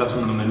the Old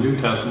Testament and the New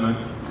Testament.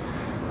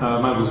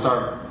 Might as well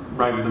start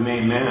right with the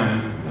main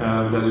man,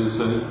 that is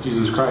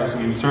Jesus Christ. I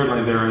mean,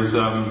 certainly there is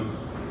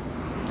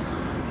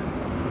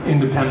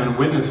independent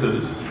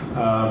witnesses.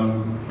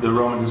 The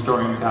Roman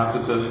historian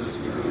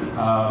Tacitus,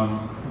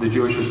 the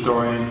Jewish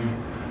historian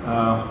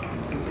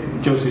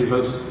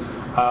Josephus,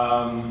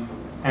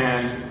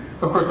 and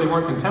of course they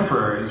weren't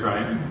contemporaries,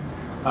 right?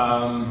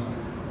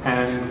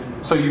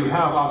 And so you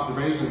have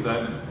observations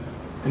that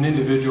an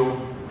individual,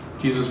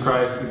 Jesus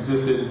Christ,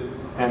 existed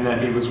and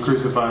that he was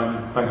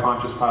crucified by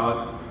Pontius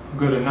Pilate.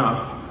 Good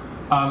enough.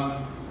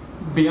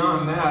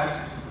 Beyond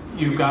that,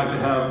 you've got to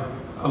have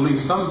at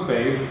least some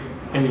faith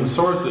in the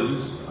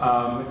sources,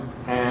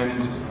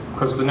 and of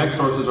course the next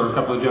sources are a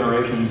couple of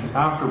generations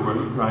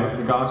afterward, right?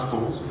 The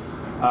Gospels.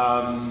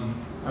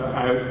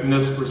 In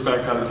this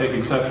respect, I would take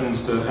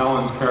exceptions to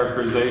Ellen's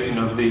characterization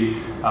of the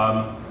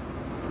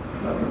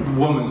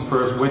woman's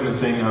first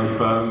witnessing of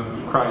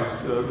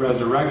Christ's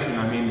resurrection.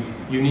 I mean,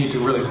 you need to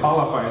really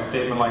qualify a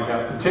statement like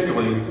that,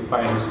 particularly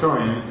by a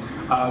historian,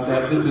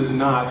 that this is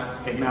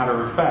not a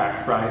matter of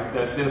fact, right?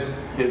 That this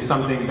is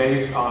something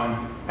based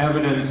on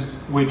evidence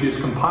which is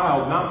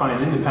compiled not by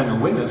an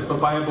independent witness, but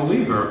by a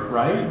believer,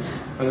 right?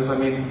 Because, I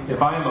mean,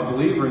 if I am a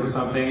believer in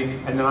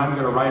something and then I'm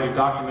going to write a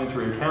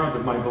documentary account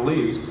of my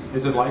beliefs,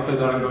 is it likely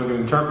that I'm going to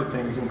interpret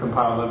things and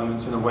compile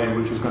evidence in a way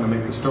which is going to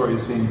make the story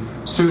seem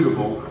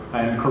suitable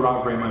and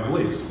corroborate my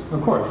beliefs?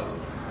 Of course.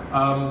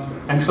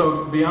 And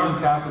so beyond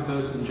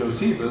Tacitus and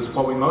Josephus,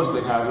 what we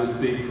mostly have is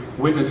the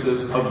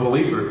witnesses of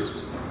believers.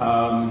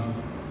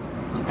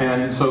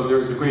 And so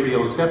there's a great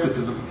deal of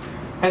skepticism.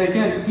 And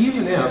again,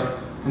 even if,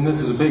 and this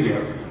is a big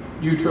if,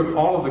 you took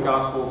all of the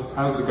Gospels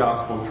as the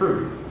gospel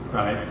truth,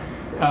 right?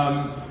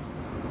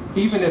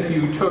 Even if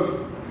you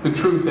took the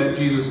truth that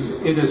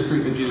it is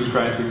truth that Jesus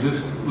Christ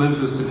lives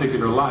this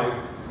particular life,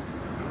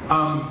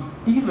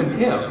 even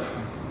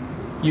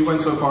if you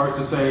went so far as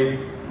to say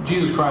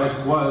Jesus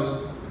Christ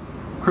was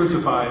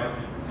crucified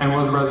and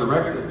was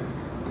resurrected,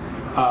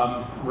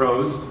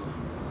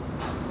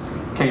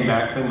 came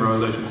back, then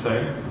rose, I should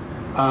say,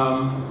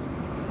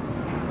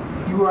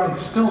 you,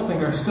 I still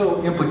think, are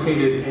still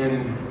implicated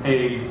in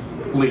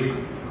a leap.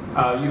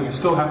 You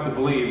still have to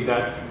believe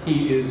that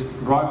he is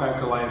brought back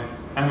to life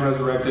and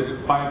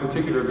resurrected by a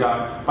particular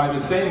God, by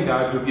the same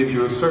God who gives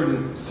you a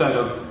certain set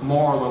of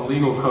moral and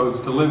legal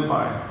codes to live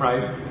by,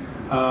 right?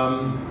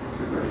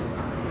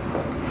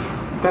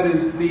 That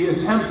is, the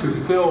attempt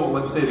to fill,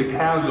 let's say, the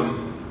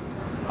chasm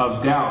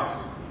of doubt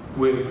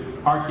with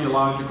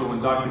archaeological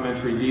and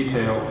documentary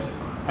details,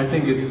 I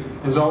think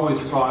is always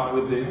fraught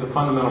with the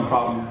fundamental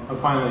problem of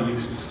finally you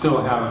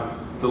still have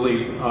the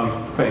leap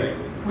of faith,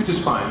 which is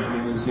fine. I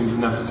mean, it seems a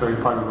necessary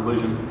part of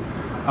religion.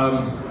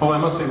 Although I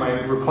must say my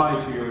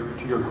reply to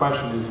your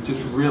question is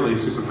just really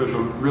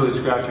superficial, really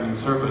scratching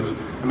the surface.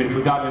 I mean, if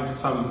we got into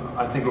some,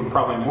 I think,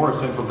 probably more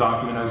essential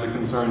document as it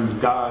concerns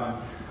God,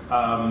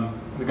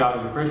 the God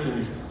of the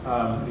Christians,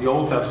 the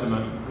Old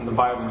Testament and the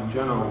Bible in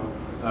general,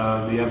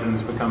 the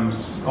evidence becomes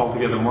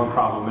altogether more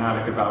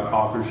problematic about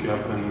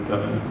authorship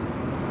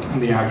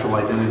and the actual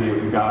identity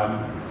of the God.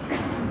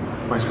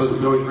 I suppose we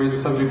could always raise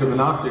the subject of the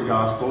Gnostic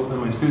Gospels, then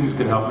my students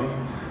could help me.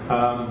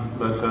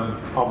 But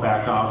I'll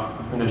back off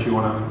unless you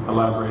want to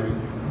elaborate.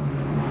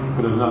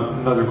 But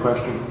another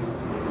question.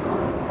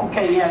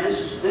 Okay, yeah,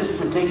 this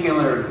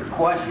particular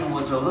question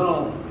was a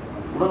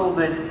little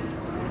bit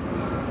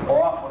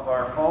off of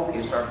our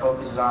focus. Our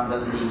focus is on,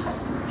 does the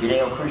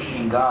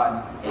Judeo-Christian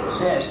God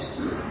exist?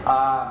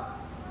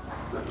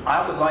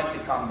 I would like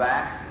to come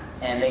back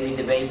and maybe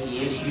debate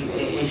the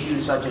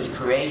issues such as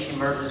creation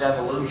versus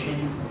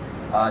evolution.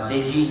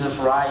 Did Jesus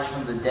rise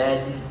from the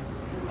dead?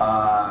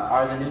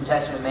 Are the New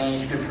Testament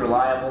manuscripts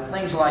reliable?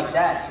 Things like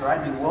that. Sure,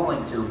 I'd be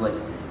willing to, but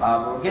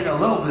we're getting a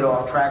little bit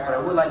off track. But I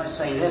would like to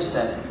say this,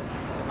 that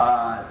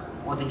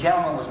what the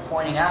gentleman was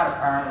pointing out,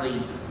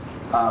 apparently,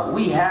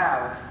 we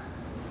have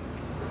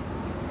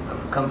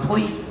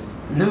complete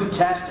New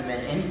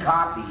Testament in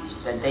copies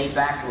that date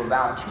back to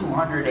about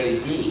 200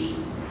 A.D.,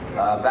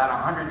 about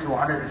 100 to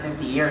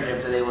 150 years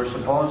after they were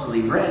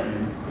supposedly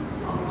written.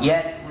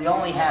 Yet we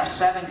only have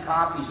 7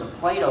 copies of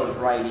Plato's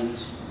writings,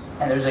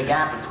 and there's a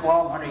gap of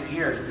 1,200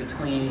 years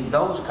between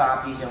those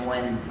copies and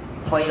when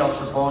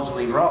Plato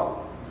supposedly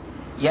wrote.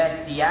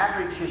 Yet the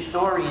average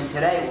historian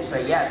today will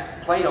say,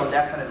 yes, Plato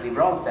definitely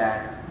wrote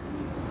that,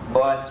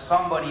 but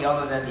somebody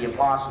other than the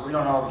apostle, we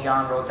don't know if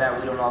John wrote that,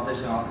 we don't know if this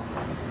and all.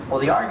 Well,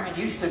 the argument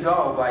used to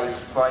go by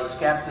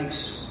skeptics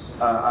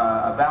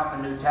about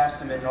the New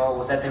Testament and all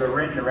was that they were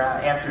written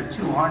around after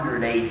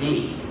 200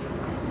 A.D.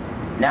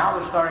 Now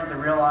we're starting to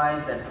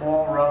realize that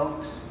Paul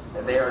wrote,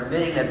 that they are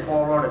admitting that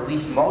Paul wrote at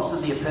least most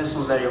of the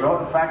epistles that he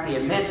wrote. In fact, they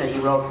admit that he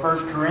wrote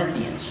 1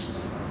 Corinthians.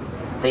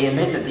 They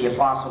admit that the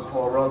Apostle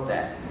Paul wrote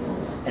that.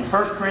 In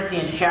 1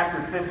 Corinthians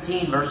chapter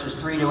 15, verses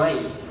 3 to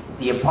 8,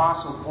 the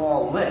Apostle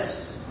Paul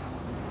lists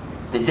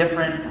the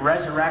different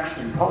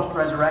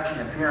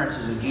post-resurrection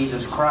appearances of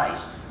Jesus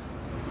Christ.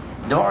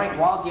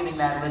 While giving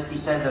that list, he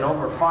said that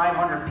over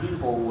 500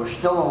 people were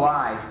still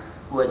alive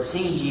who had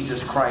seen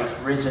Jesus Christ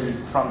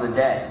risen from the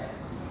dead.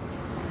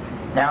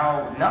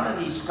 Now, none of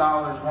these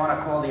scholars want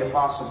to call the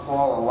Apostle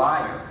Paul a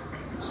liar,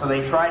 so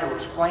they try to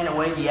explain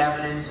away the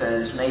evidence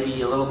as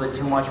maybe a little bit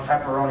too much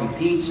pepperoni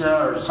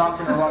pizza or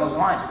something along those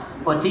lines.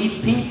 But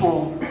these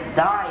people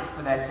died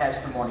for that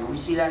testimony. We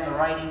see that in the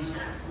writings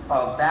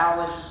of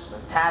Thallus,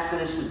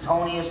 Tacitus,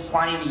 Suetonius,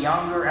 Pliny the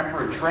Younger,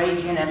 Emperor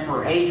Trajan,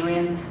 Emperor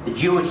Hadrian, the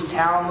Jewish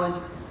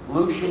Talmud,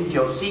 Lucian,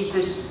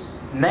 Josephus.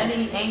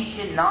 Many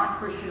ancient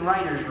non-Christian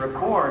writers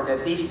record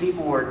that these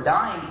people were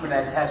dying for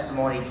that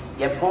testimony,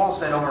 yet Paul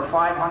said over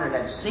 500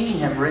 had seen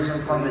him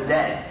risen from the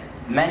dead.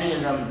 Many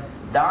of them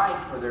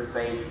died for their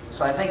faith,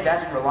 so I think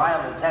that's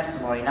reliable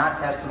testimony, not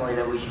testimony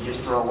that we should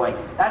just throw away.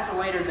 That's a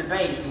later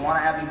debate. If you want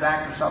to have me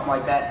back or something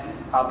like that,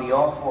 I'll be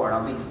all for it.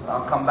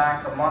 I'll come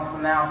back a month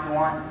from now if you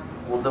want.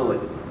 We'll do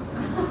it.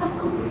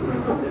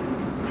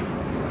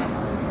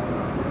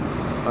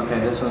 Okay,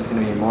 this one's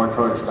going to be more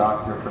towards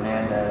Dr.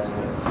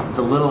 Fernandes. It's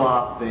a little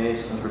off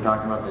base since we're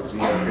talking about the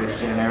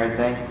Judeo-Christian and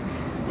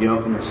everything. You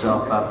open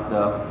yourself up,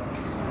 though.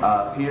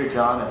 Peter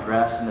John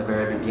addressed in the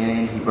very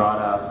beginning, he brought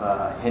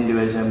up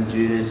Hinduism,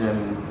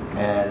 Judaism,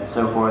 and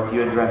so forth.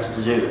 You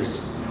addressed Zeus.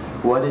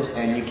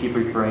 And you keep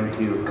referring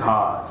to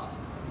cause.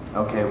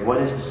 Okay,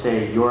 what is to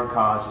say your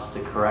cause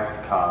is the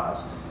correct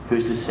cause?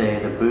 Who's to say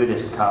the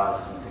Buddhist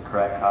cause is the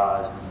correct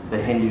cause? The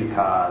Hindu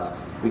cause?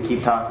 We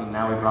keep talking,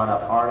 now we brought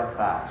up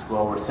artifacts.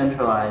 Well, we're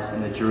centralized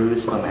in the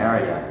Jerusalem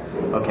area.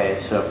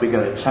 Okay, so if we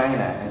go to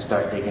China and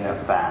start digging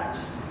up facts,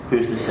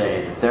 who's to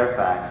say that their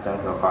facts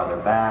don't go farther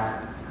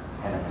back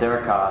and that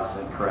their cause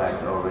is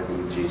incorrect over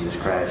the Jesus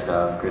Christ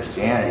of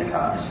Christianity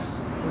cause?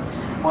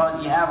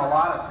 Well, you have a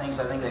lot of things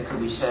I think that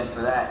could be said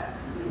for that.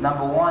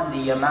 Number one,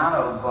 the amount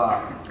of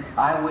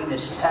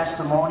eyewitness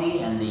testimony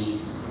and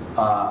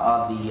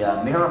of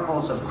the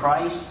miracles of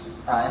Christ.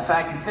 In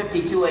fact, in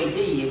 52 AD,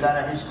 you got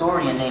a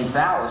historian named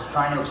Thallus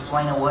trying to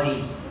explain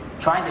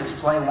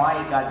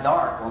why it got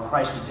dark while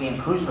Christ was being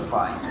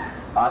crucified.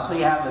 So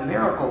you have the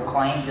miracle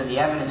claims and the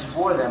evidence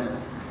for them.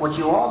 What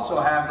you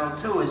also have,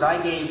 though, too, is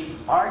I gave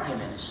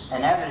arguments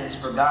and evidence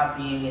for God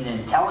being an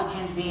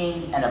intelligent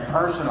being and a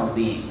personal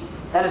being.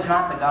 That is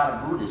not the God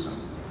of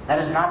Buddhism. That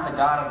is not the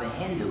God of the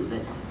Hindu.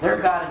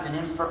 Their God is an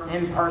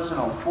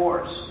impersonal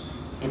force.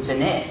 It's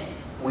an it.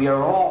 We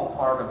are all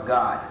part of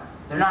God.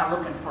 They're not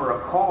looking for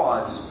a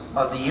cause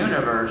of the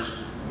universe.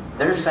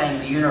 They're saying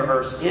the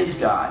universe is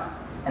God.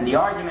 And the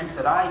arguments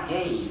that I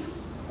gave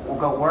will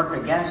go work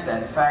against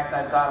that. In fact,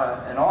 I've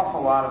got an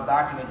awful lot of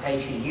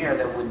documentation here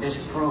that would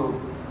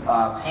disprove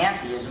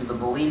pantheism, the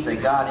belief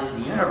that God is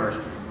the universe.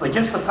 But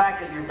just the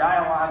fact that you're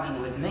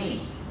dialoguing with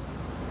me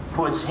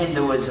puts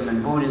Hinduism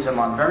and Buddhism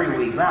on very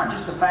weak ground.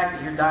 Just the fact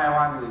that you're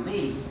dialoguing with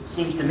me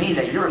seems to me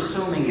that you're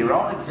assuming your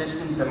own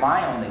existence and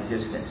my own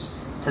existence.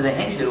 To the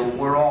Hindu,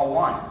 we're all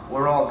one.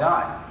 We're all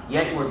God.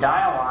 Yet we're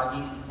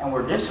dialoguing and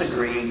we're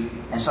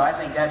disagreeing. And so I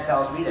think that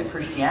tells me that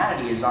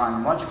Christianity is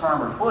on much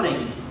firmer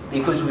footing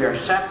because we are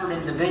separate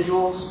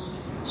individuals,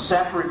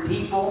 separate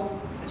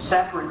people,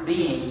 separate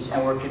beings,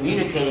 and we're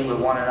communicating with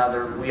one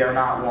another. We are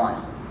not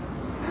one.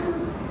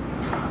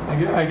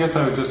 I guess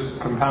I would just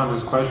compound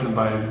this question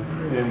by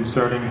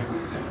inserting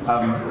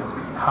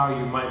how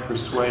you might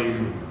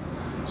persuade,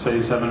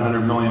 say,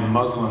 700 million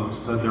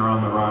Muslims that they're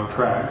on the wrong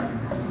track,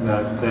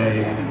 that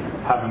they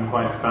haven't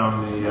quite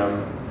found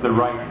the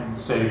right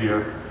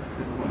Savior,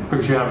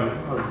 because you have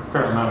a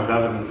fair amount of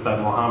evidence that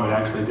Muhammad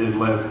actually did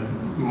live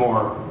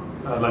more,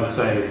 let's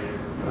say,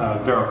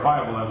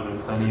 verifiable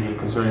evidence than even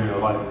concerning the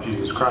life of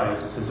Jesus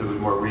Christ, since it was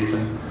more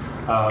recent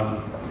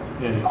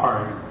in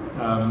part.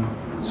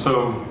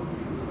 So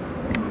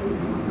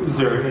is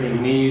there any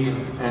need,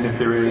 and if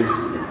there is,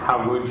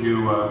 how would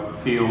you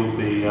field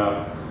the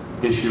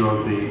issue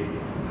of the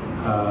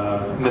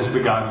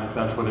misbegotten, if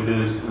that's what it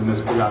is, the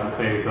misbegotten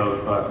faith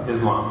of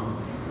Islam?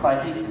 Well,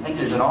 I think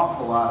there's an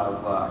awful lot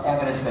of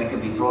evidence that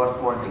could be brought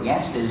forth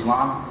against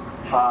Islam.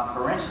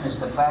 For instance,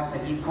 the fact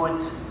that he put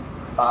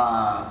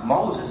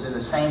Moses in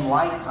the same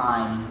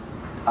lifetime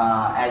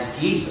as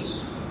Jesus.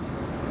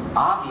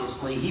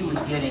 Obviously, he was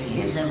getting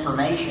his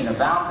information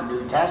about the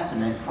New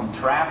Testament from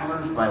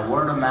travelers by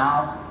word of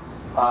mouth,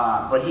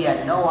 but he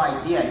had no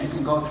idea. You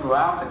can go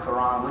throughout the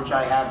Quran, which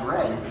I have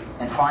read,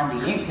 and find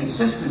the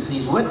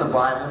inconsistencies with the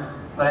Bible,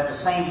 but at the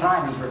same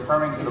time, he's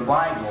referring to the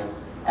Bible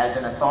as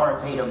an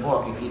authoritative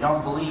book. If you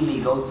don't believe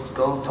me,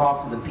 go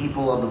talk to the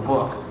people of the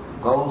book.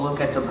 Go look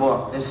at the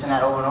book, this and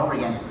that over and over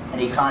again. And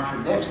he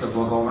contradicts the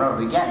book over and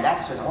over again.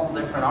 That's a whole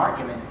different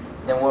argument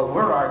than what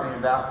we're arguing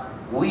about.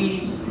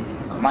 We,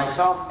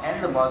 myself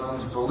and the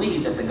Muslims,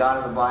 believe that the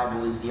God of the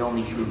Bible is the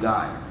only true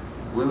God.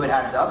 We would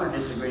have other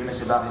disagreements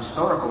about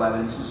historical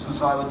evidences, and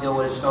so I would deal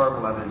with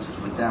historical evidences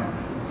with them.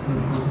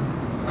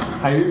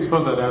 I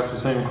suppose I'd ask the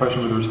same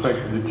question with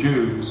respect to the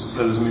Jews.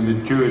 That is, I mean,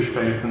 the Jewish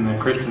faith and the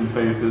Christian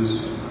faith is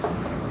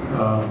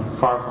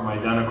far from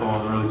identical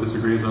and really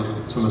disagrees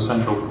on some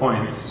essential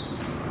points.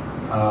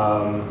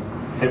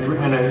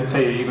 And I'd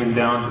say even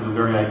down to the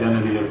very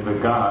identity of the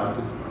God.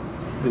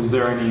 Is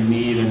there any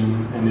need,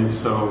 and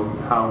if so,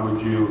 how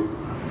would you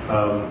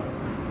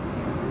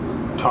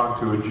talk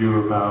to a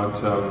Jew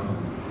about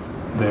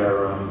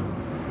their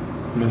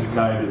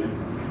misguided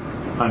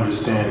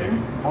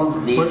understanding?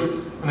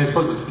 And I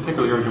suppose it's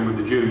particularly urgent with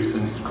the Jews,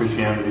 since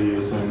Christianity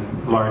is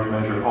in large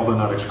measure, although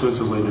not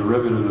exclusively,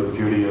 derivative of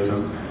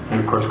Judaism. And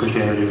of course,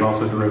 Christianity is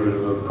also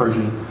derivative of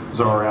Persian,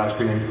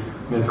 Zoroastrian,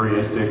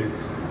 Mithraistic,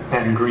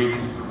 and Greek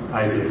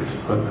ideas.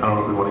 But I don't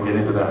know if we want to get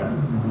into that.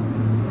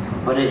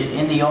 But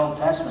in the Old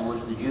Testament,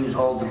 which the Jews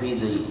hold to be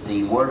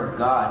the Word of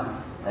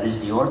God, that is,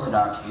 the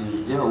Orthodox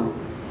Jews do,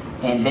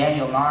 in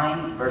Daniel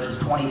 9, verses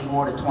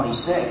 24 to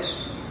 26,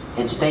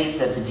 it states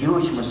that the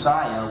Jewish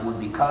Messiah would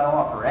be cut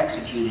off or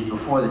executed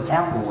before the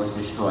temple was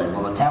destroyed.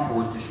 Well, the temple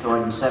was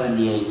destroyed in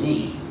 70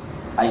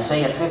 AD.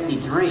 Isaiah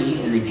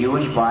 53 in the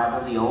Jewish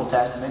Bible, the Old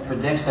Testament,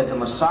 predicts that the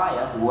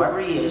Messiah, whoever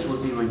he is,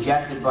 would be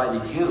rejected by the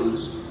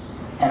Jews.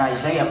 And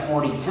Isaiah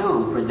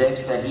 42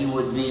 predicts that he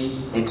would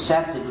be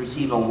accepted,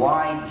 receive a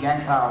wide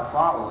Gentile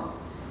following.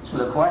 So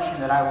the question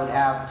that I would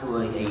have to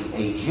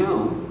a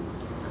Jew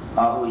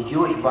who is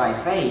Jewish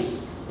by faith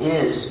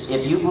is,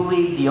 if you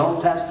believe the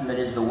Old Testament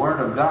is the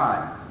Word of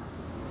God,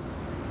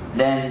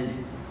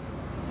 then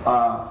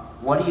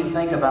what do you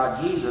think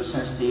about Jesus,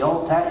 since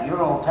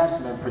your Old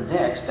Testament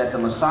predicts that the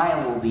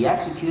Messiah will be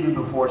executed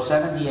before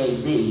 70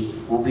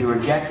 AD, will be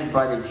rejected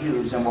by the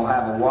Jews, and will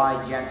have a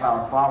wide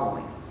Gentile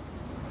following?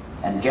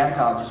 And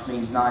Gentile just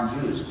means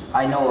non-Jews.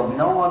 I know of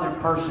no other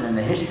person in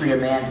the history of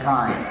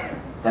mankind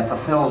that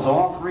fulfills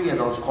all three of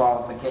those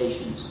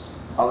qualifications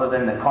other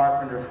than the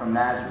carpenter from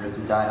Nazareth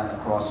who died on the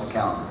cross of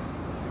Calvary.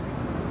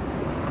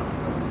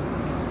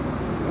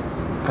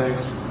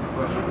 Thanks.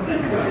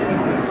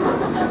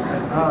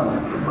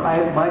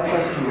 My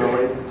question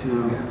relates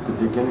to the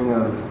beginning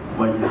of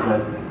what you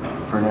said,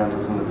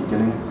 Fernandes, in the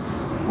beginning,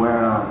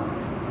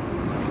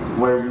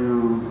 where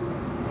you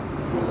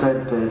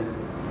said that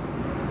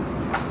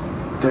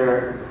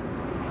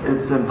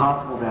it's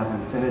impossible to have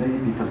infinity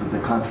because of the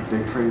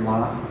contradictory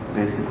law,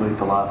 basically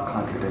the law of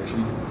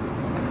contradiction.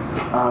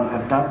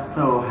 If that's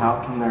so,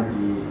 how can there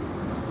be,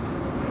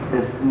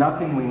 if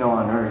nothing we know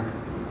on earth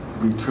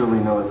we truly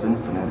know is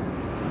infinite,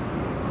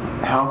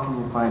 how can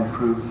you find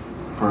proof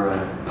for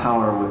a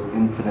power with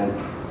infinite,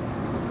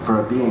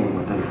 for a being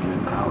with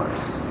infinite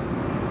powers?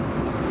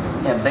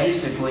 Yeah,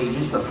 basically,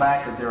 just the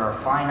fact that there are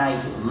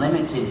finite,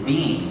 limited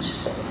beings.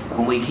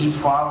 When we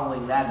keep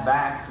following that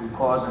back through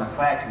cause and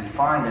effect, we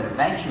find that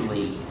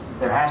eventually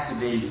there has to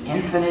be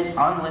infinite,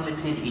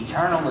 unlimited,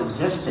 eternal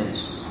existence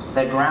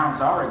that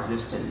grounds our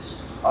existence.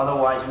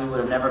 Otherwise, we would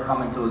have never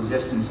come into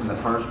existence in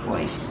the first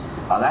place.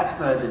 That's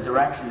the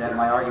direction that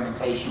my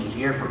argumentation was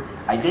geared for.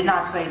 I did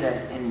not say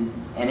that an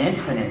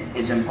infinite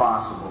is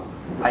impossible.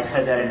 I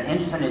said that an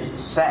infinite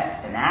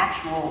set, an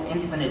actual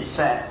infinite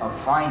set of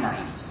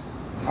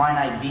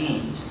finite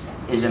beings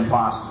is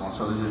impossible.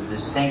 So there's a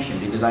distinction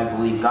because I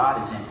believe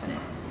God is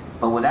infinite.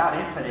 But without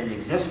infinite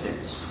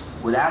existence,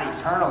 without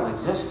eternal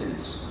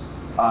existence,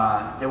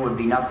 there would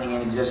be nothing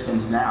in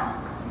existence now.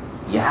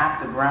 You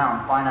have to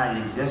ground finite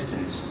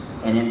existence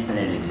in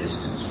infinite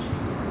existence.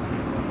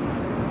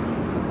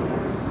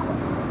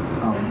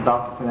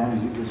 Dr.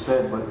 Fernandes, you just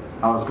said what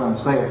I was going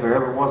to say. If there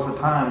ever was a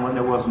time when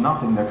there was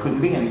nothing, there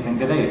couldn't be anything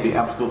today. It'd be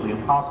absolutely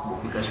impossible.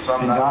 Because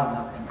from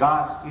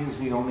God is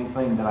the only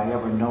thing that I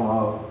ever know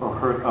of or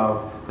heard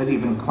of that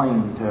even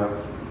claimed to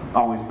have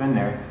always been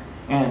there.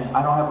 And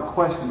I don't have a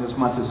question as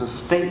much as a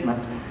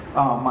statement.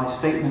 My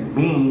statement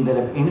being that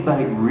if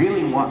anybody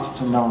really wants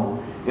to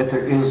know if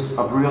there is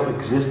a real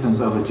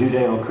existence of a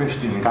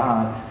Judeo-Christian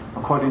God,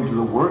 according to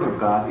the Word of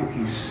God, if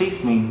you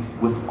seek me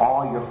with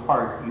all your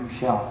heart, you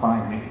shall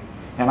find me.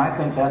 And I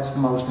think that's the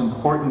most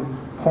important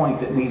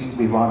point that needs to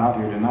be brought out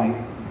here tonight.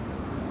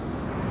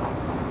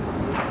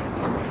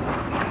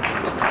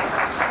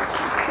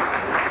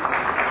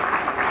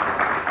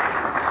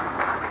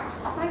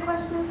 My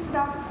question is to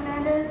Dr.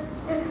 Fernandes.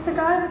 If the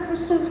God of the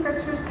Christian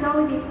scriptures can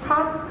only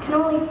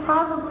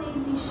probably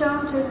be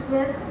shown to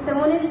exist, then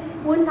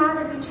would not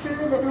it be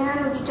true that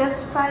man would be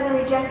justified in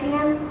rejecting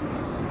him?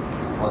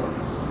 Well,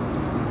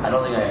 I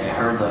don't think I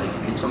heard that.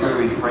 Can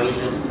somebody rephrase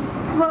it?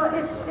 Well,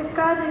 if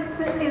God's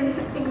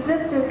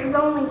existence is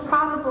only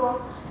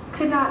probable,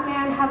 could not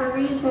man have a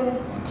reason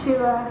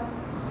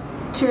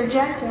to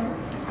reject him?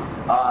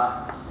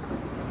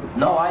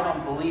 No, I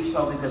don't believe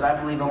so, because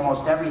I believe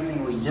almost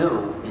everything we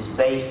do is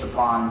based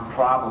upon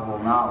probable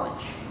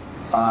knowledge.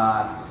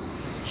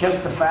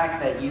 Just the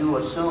fact that you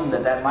assume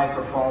that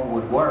microphone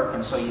would work,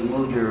 and so you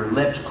moved your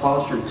lips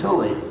closer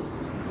to it,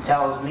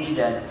 tells me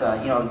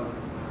that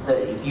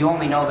you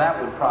only know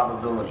that with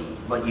probability,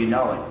 but you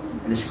know it.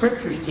 And the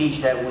scriptures teach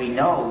that we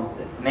know,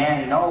 that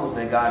man knows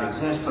that God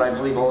exists, but I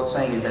believe all it's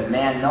saying is that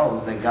man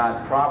knows that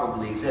God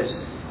probably exists.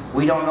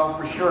 We don't know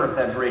for sure if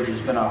that bridge is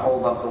going to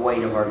hold up the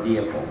weight of our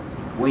vehicle.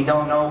 We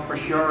don't know for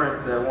sure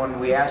if when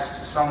we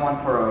ask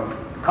someone for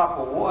a cup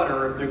of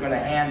water, if they're going to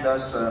hand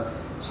us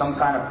some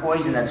kind of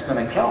poison that's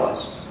going to kill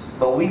us.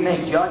 But we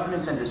make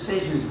judgments and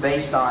decisions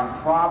based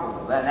on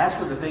probable. And that's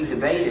what the big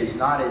debate is,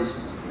 not is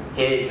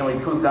can we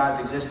prove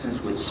God's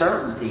existence with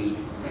certainty,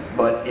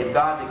 but if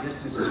God's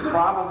existence is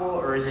probable,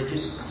 or is it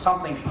just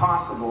something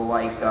possible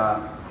like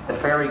the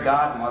fairy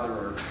godmother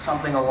or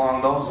something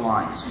along those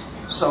lines.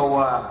 So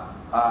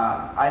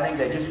I think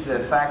that just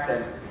the fact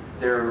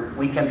that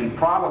we can be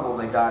probable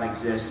that God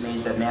exists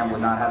means that man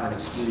would not have an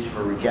excuse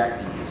for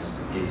rejecting his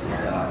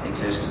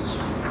existence.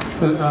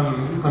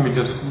 Let me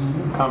just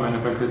comment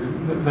if I could.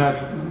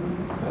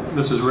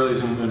 This is really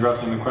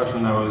addressing the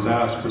question that was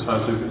asked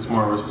precisely. It's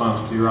more a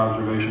response to your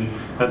observation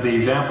that the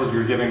examples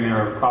you're giving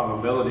there of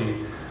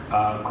probability,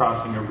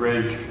 crossing a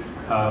bridge,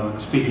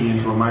 speaking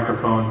into a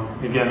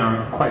microphone, again,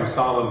 are quite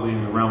solidly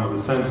in the realm of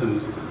the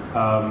senses.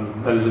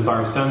 That is, if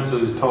our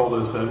senses told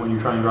us that when you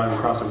try and drive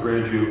across a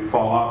bridge you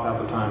fall off half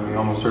the time, we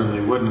almost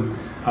certainly wouldn't.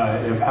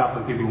 If half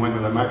the people who went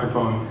to that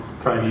microphone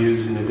tried to use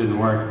it and it didn't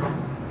work,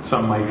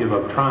 some might give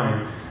up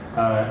trying.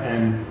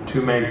 And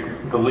to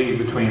make the lead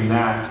between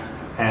that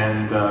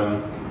and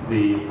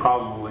the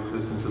probable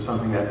existence of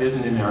something that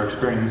isn't in our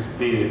experience,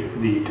 be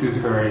it the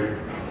tooth fairy,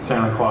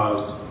 Santa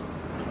Claus,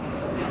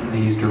 the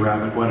Easter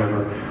rabbit,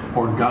 whatever,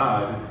 or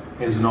God,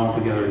 is an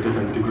altogether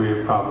different degree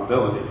of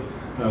probability.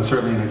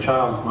 Certainly in a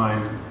child's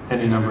mind,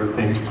 any number of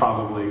things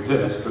probably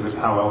exist, because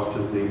how else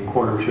does the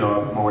quarter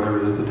show up, or whatever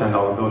it is, the $10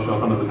 bill show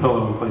up under the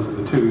pillow in place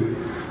of a tooth,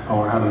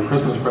 or how does the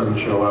Christmas present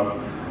show up?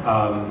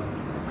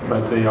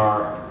 But they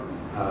are,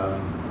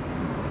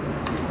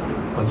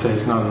 let's say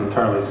it's not an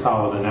entirely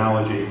solid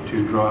analogy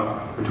to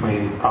draw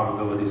between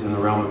probabilities in the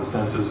realm of the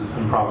senses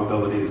and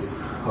probabilities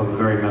of a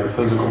very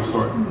metaphysical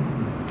sort.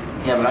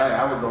 Yeah, but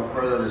I would go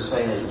further to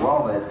say as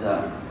well that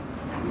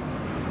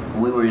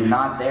we were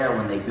not there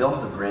when they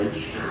built the bridge.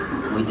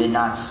 We did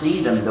not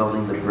see them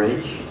building the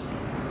bridge.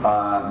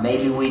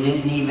 Maybe we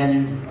didn't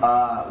even,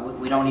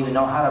 we don't even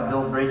know how to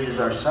build bridges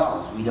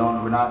ourselves.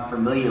 We're not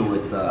familiar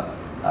with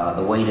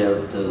the way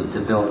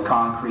to build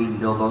concrete and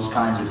build those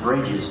kinds of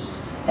bridges.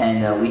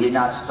 And we did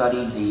not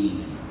study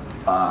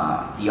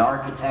the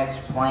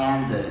architect's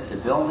plan to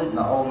build it in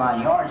the whole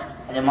 9 yards.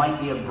 And it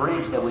might be a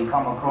bridge that we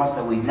come across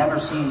that we've never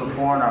seen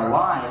before in our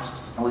lives,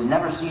 and we've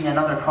never seen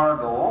another car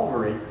go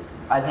over it.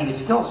 I think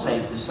it's still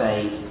safe to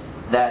say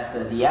that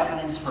the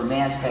evidence for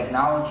man's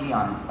technology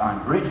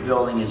on bridge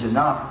building is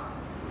enough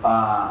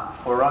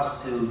for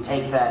us to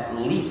take that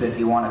leap, if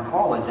you want to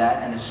call it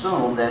that, and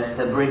assume that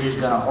the bridge is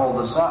going to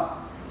hold us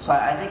up. So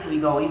I think we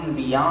go even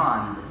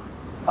beyond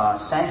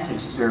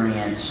sense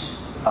experience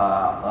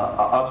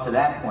up to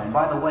that point.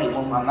 By the way,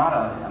 I'm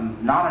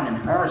not an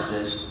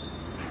empiricist.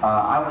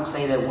 I would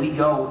say that we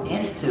go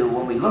into,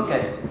 when we look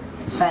at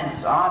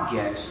sense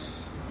objects,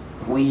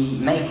 we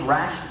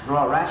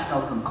draw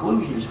rational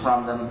conclusions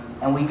from them,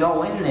 and we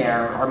go in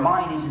there. Our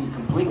mind isn't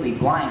completely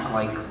blank,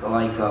 like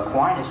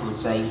Aquinas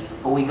would say,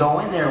 but we go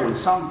in there with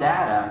some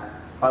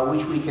data by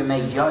which we can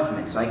make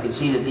judgments. I could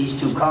see that these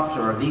two cups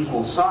are of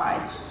equal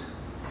size.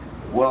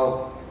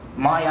 Well,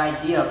 my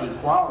idea of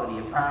equality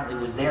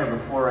apparently was there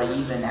before I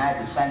even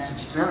had the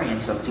sense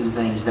experience of two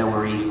things that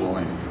were equal.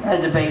 And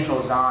the debate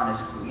goes on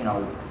as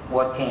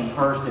what came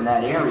first in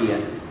that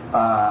area.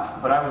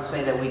 But I would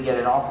say that we get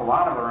an awful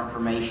lot of our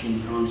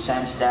information through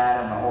sense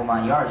data and the whole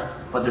 9 yards.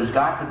 But there's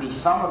got to be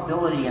some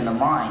ability in the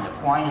mind.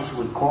 Aquinas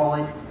would call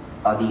it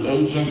the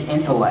agent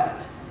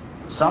intellect.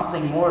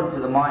 Something more to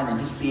the mind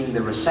than just being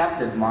the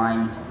receptive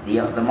mind.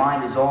 The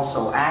mind is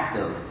also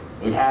active.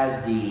 It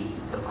has the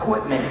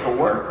equipment to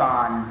work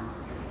on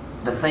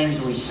the things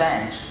we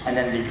sense and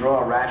then to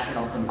draw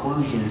rational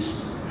conclusions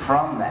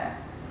from that.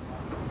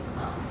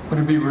 Would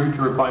it be rude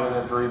to reply to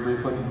that very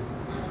briefly?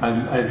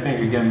 I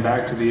think, again,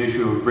 back to the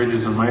issue of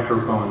bridges and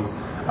microphones,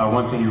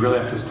 one thing you really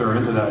have to stir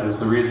into that is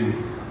the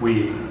reason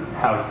we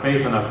have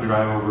faith enough to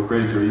drive over a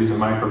bridge or use a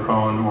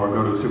microphone or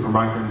go to the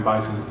supermarket and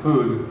buy some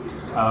food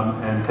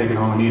and take it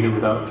home and eat it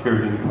without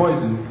fear of being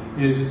poisoned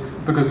is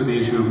because of the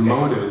issue of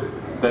motive.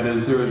 That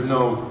is, there is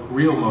no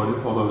real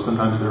motive, although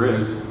sometimes there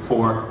is,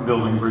 for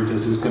building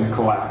bridges is going to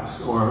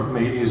collapse or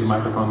maybe use a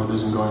microphone that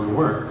isn't going to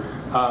work.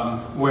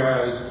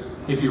 Whereas,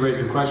 if you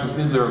raise the question,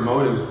 is there a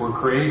motive for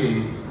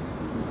creating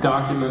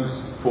documents,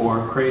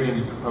 for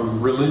creating a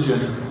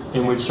religion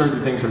in which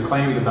certain things are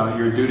claimed about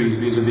your duties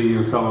vis-a-vis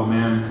your fellow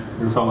man,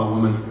 your fellow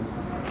woman,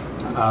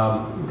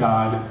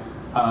 God?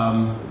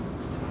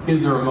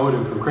 Is there a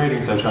motive for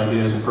creating such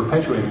ideas and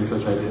perpetuating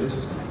such ideas?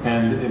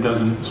 And it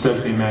doesn't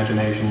stretch the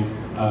imagination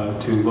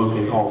to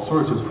locate all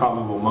sorts of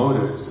probable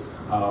motives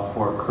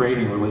for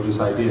creating religious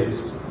ideas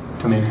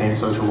to maintain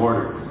social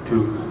order,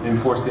 to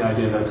enforce the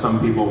idea that some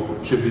people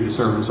should be the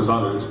servants of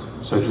others,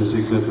 such as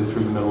existed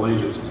through the Middle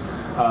Ages.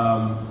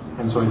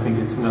 And so I think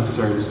it's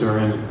necessary to stir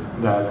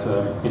in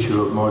that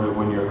issue of motive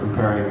when you're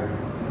comparing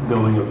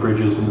building of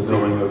bridges and the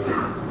building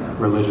of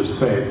religious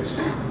faiths.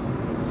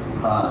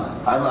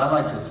 I'd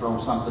like to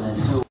throw something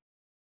in too.